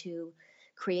poles, our two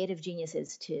creative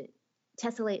geniuses to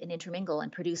tessellate and intermingle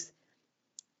and produce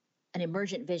an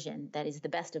emergent vision that is the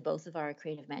best of both of our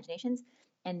creative imaginations.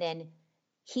 And then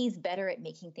he's better at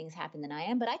making things happen than I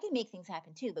am, but I can make things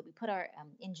happen too. But we put our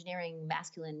engineering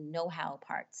masculine know-how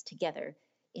parts together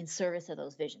in service of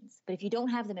those visions. But if you don't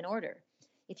have them in order,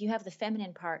 if you have the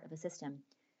feminine part of a system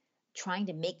trying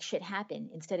to make shit happen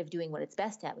instead of doing what it's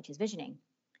best at, which is visioning,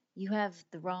 you have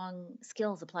the wrong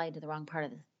skills applied to the wrong part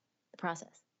of the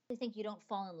process. I think you don't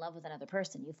fall in love with another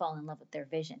person. You fall in love with their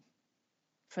vision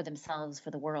for themselves,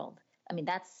 for the world. I mean,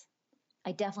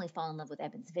 I definitely fall in love with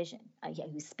Eben's vision.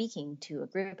 He was speaking to a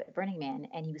group at Burning Man,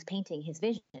 and he was painting his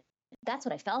vision. That's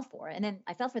what I fell for. And then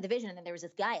I fell for the vision, and then there was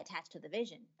this guy attached to the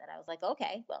vision that I was like,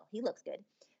 okay, well, he looks good.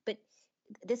 But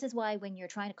this is why when you're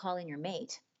trying to call in your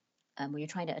mate, when you're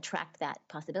trying to attract that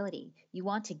possibility, you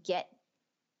want to get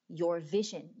your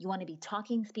vision. You want to be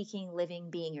talking, speaking, living,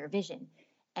 being your vision.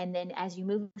 And then as you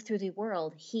move through the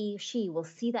world, he, she will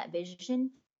see that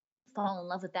vision, fall in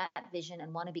love with that vision,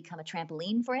 and want to become a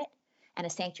trampoline for it and a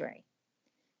sanctuary.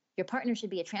 Your partner should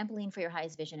be a trampoline for your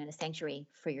highest vision and a sanctuary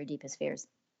for your deepest fears.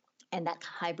 And that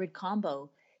hybrid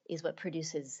combo is what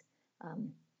produces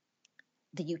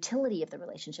the utility of the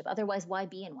relationship. Otherwise, why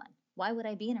be in one? Why would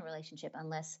I be in a relationship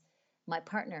unless my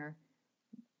partner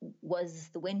was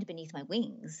the wind beneath my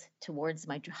wings towards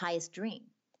my highest dream?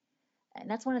 And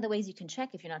that's one of the ways you can check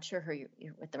if you're not sure who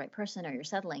you're with the right person or you're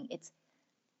settling. It's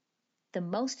the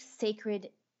most sacred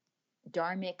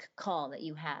dharmic call that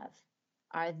you have.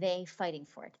 Are they fighting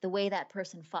for it? The way that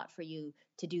person fought for you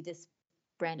to do this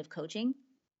brand of coaching,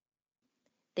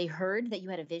 they heard that you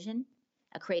had a vision,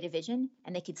 a creative vision,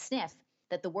 and they could sniff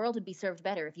that the world would be served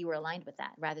better if you were aligned with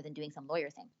that rather than doing some lawyer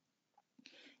thing.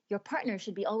 Your partner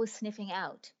should be always sniffing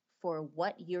out for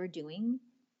what you're doing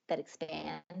that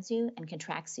expands you and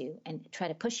contracts you, and try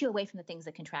to push you away from the things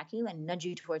that contract you and nudge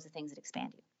you towards the things that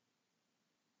expand you.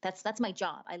 That's my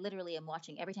job. I literally am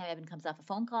watching every time Eben comes off a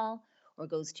phone call or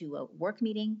goes to a work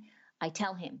meeting. I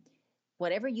tell him,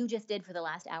 whatever you just did for the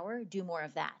last hour, do more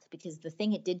of that, because the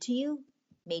thing it did to you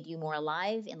made you more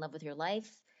alive, in love with your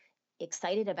life,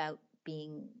 excited about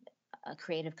being a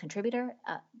creative contributor.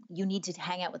 You need to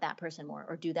hang out with that person more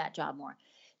or do that job more.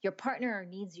 Your partner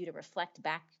needs you to reflect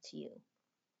back to you,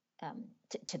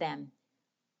 to them,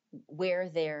 where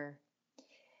they're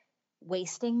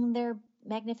wasting their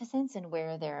magnificence and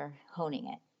where they're honing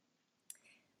it.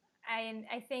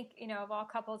 I think, of all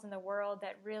couples in the world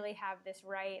that really have this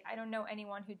right, I don't know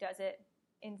anyone who does it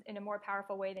in a more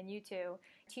powerful way than you two,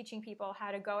 teaching people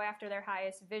how to go after their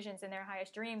highest visions and their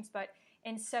highest dreams, but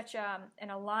in such an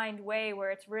aligned way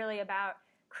where it's really about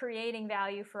creating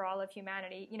value for all of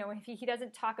humanity. If he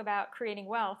doesn't talk about creating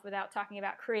wealth without talking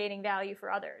about creating value for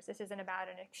others. This isn't about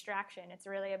an extraction. It's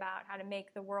really about how to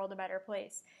make the world a better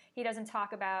place. He doesn't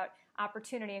talk about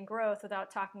opportunity and growth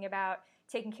without talking about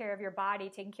taking care of your body,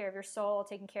 taking care of your soul,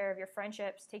 taking care of your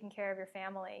friendships, taking care of your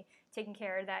family, taking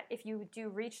care that if you do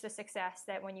reach the success,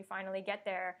 that when you finally get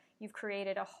there, you've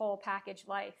created a whole package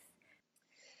life.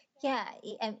 Yeah,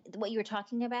 and what you were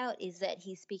talking about is that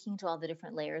he's speaking to all the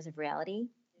different layers of reality.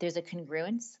 There's a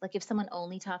congruence. Like if someone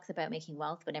only talks about making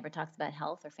wealth but never talks about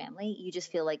health or family, you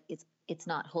just feel like it's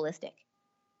not holistic.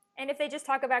 And if they just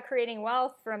talk about creating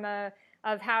wealth from a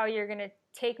of how you're going to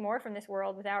take more from this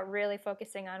world without really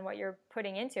focusing on what you're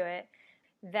putting into it,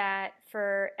 that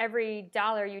for every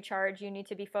dollar you charge, you need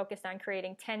to be focused on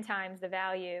creating 10 times the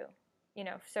value.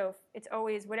 So it's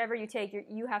always whatever you take,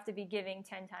 you have to be giving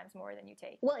 10 times more than you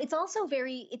take. Well, it's also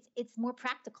it's more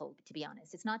practical, to be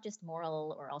honest. It's not just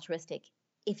moral or altruistic.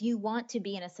 If you want to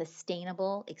be in a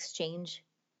sustainable exchange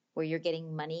where you're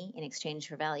getting money in exchange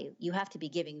for value, you have to be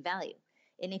giving value.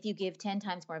 And if you give 10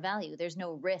 times more value, there's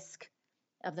no risk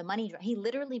of the money. He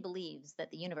literally believes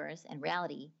that the universe and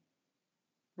reality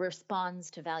responds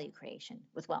to value creation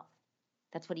with wealth.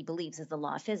 That's what he believes is the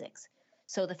law of physics.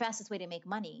 So the fastest way to make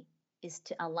money is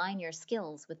to align your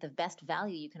skills with the best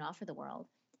value you can offer the world,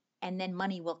 and then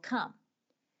money will come.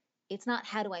 It's not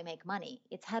how do I make money,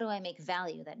 it's how do I make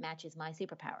value that matches my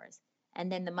superpowers,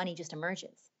 and then the money just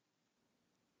emerges.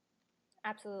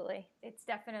 Absolutely. It's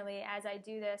definitely, as I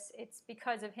do this, it's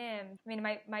because of him. I mean,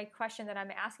 my question that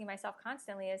I'm asking myself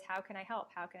constantly is, how can I help?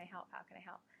 How can I help? How can I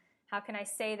help? How can I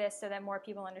say this so that more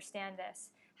people understand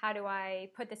this? How do I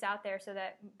put this out there so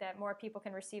that more people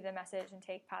can receive the message and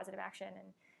take positive action?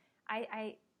 And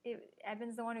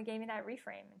Eben's the one who gave me that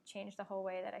reframe and changed the whole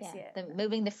way that I see it.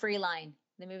 Moving the free line.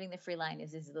 The moving the free line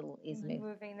is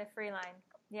moving the free line.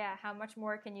 Yeah. How much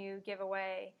more can you give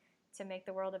away to make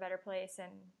the world a better place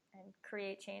and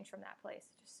create change from that place?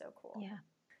 It's just so cool. Yeah.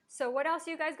 So what else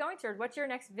are you guys going through? What's your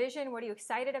next vision? What are you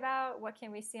excited about? What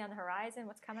can we see on the horizon?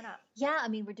 What's coming up? Yeah, I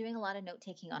mean, we're doing a lot of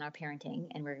note-taking on our parenting,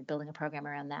 and we're building a program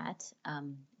around that.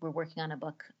 We're working on a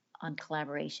book on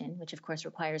collaboration, which of course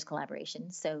requires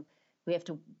collaboration. So we have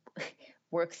to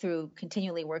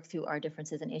continually work through our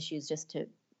differences and issues just to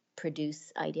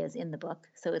produce ideas in the book.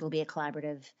 So it'll be a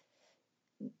collaborative,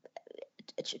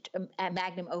 a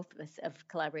magnum opus of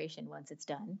collaboration once it's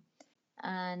done.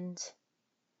 And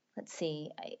let's see,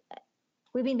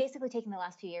 we've been basically taking the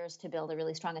last few years to build a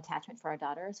really strong attachment for our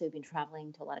daughter. So we've been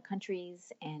traveling to a lot of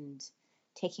countries and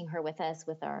taking her with us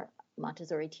with our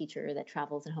Montessori teacher that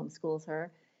travels and homeschools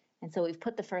her. And so we've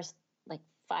put the first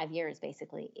 5 years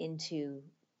basically into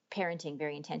parenting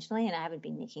very intentionally. And I'm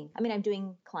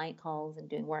doing client calls and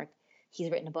doing work. He's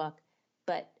written a book,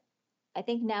 but I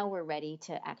think now we're ready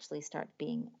to actually start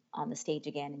being on the stage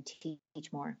again and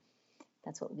teach more.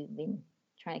 That's what we've been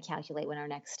trying to calculate when our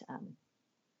next,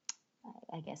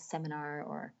 seminar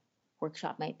or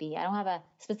workshop might be. I don't have a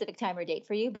specific time or date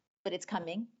for you, but it's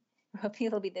coming. We're hoping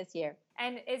it'll be this year.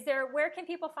 And where can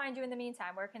people find you in the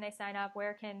meantime? Where can they sign up?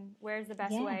 Where's the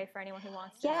best way for anyone who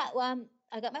wants to? Yeah, well,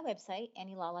 I got my website,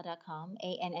 AnnieLalla.com,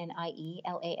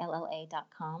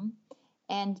 ANNIELALA.com.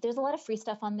 And there's a lot of free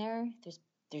stuff on there.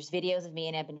 There's videos of me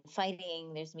and Eben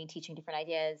fighting. There's me teaching different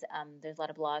ideas. There's a lot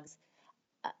of blogs.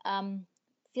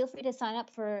 Feel free to sign up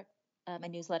for my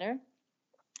newsletter.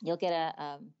 You'll get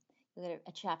a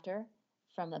chapter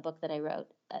from a book that I wrote,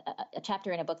 a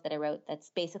chapter in a book that I wrote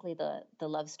that's basically the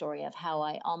love story of how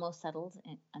I almost settled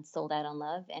and sold out on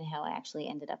love and how I actually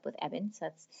ended up with Eben.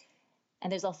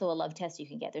 And there's also a love test you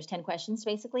can get. There's 10 questions,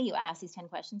 basically. You ask these 10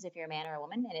 questions if you're a man or a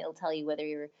woman, and it'll tell you whether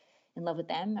you're in love with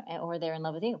them or they're in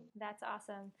love with you. That's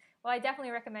awesome. Well, I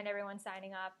definitely recommend everyone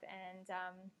signing up, and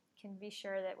can be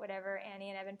sure that whatever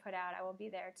Annie and Eben put out, I will be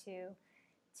there to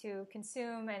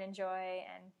consume and enjoy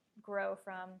and grow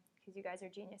from, because you guys are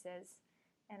geniuses,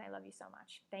 and I love you so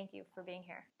much. Thank you for being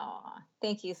here. Aw,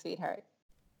 thank you, sweetheart.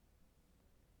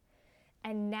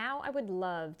 And now I would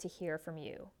love to hear from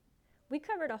you. We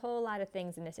covered a whole lot of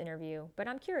things in this interview, but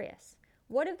I'm curious,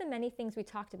 what of the many things we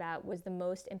talked about was the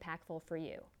most impactful for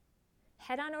you?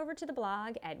 Head on over to the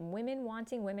blog at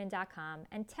womenwantingwomen.com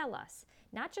and tell us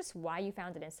not just why you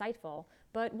found it insightful,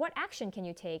 but what action can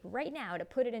you take right now to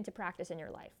put it into practice in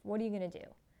your life? What are you going to do?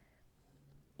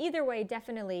 Either way,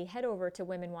 definitely head over to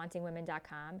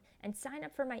womenwantingwomen.com and sign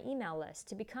up for my email list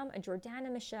to become a Jordana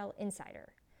Michelle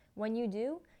Insider. When you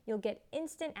do, you'll get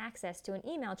instant access to an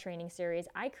email training series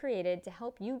I created to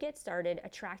help you get started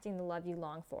attracting the love you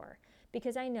long for.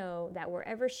 Because I know that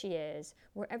wherever she is,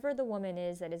 wherever the woman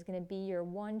is that is going to be your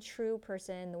one true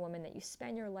person, the woman that you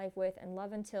spend your life with and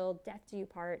love until death do you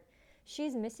part,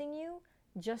 she's missing you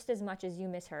just as much as you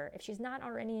miss her. If she's not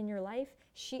already in your life,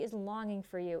 she is longing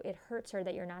for you. It hurts her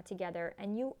that you're not together,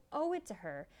 and you owe it to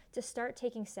her to start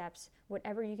taking steps,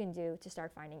 whatever you can do to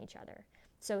start finding each other.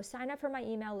 So sign up for my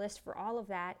email list for all of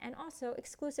that, and also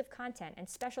exclusive content and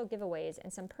special giveaways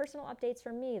and some personal updates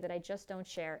from me that I just don't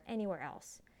share anywhere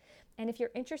else. And if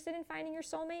you're interested in finding your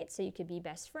soulmate so you could be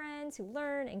best friends who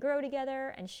learn and grow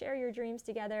together and share your dreams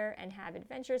together and have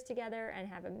adventures together and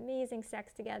have amazing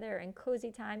sex together and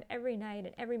cozy time every night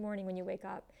and every morning when you wake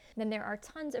up, then there are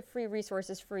tons of free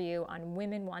resources for you on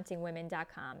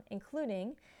womenwantingwomen.com,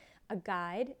 including a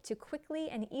guide to quickly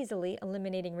and easily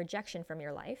eliminating rejection from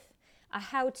your life, a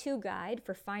how-to guide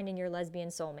for finding your lesbian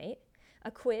soulmate,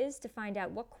 a quiz to find out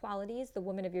what qualities the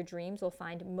woman of your dreams will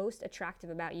find most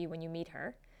attractive about you when you meet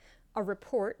her, a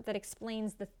report that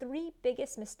explains the 3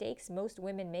 biggest mistakes most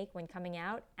women make when coming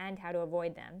out and how to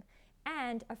avoid them,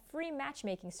 and a free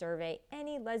matchmaking survey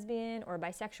any lesbian or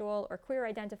bisexual or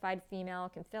queer-identified female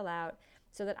can fill out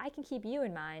so that I can keep you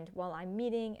in mind while I'm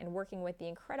meeting and working with the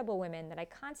incredible women that I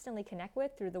constantly connect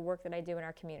with through the work that I do in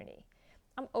our community.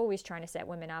 I'm always trying to set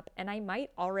women up, and I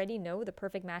might already know the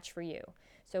perfect match for you.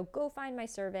 So go find my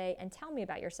survey and tell me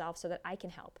about yourself so that I can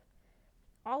help.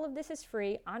 All of this is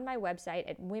free on my website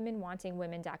at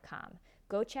womenwantingwomen.com.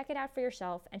 Go check it out for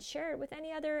yourself and share it with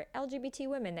any other LGBT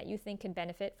women that you think can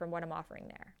benefit from what I'm offering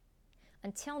there.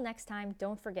 Until next time,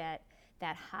 don't forget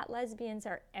that hot lesbians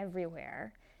are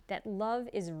everywhere, that love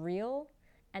is real,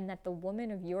 and that the woman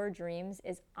of your dreams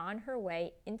is on her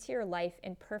way into your life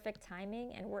in perfect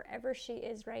timing, and wherever she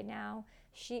is right now,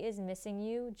 she is missing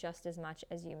you just as much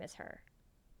as you miss her.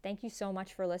 Thank you so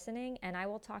much for listening, and I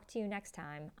will talk to you next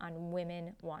time on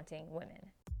Women Wanting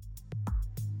Women.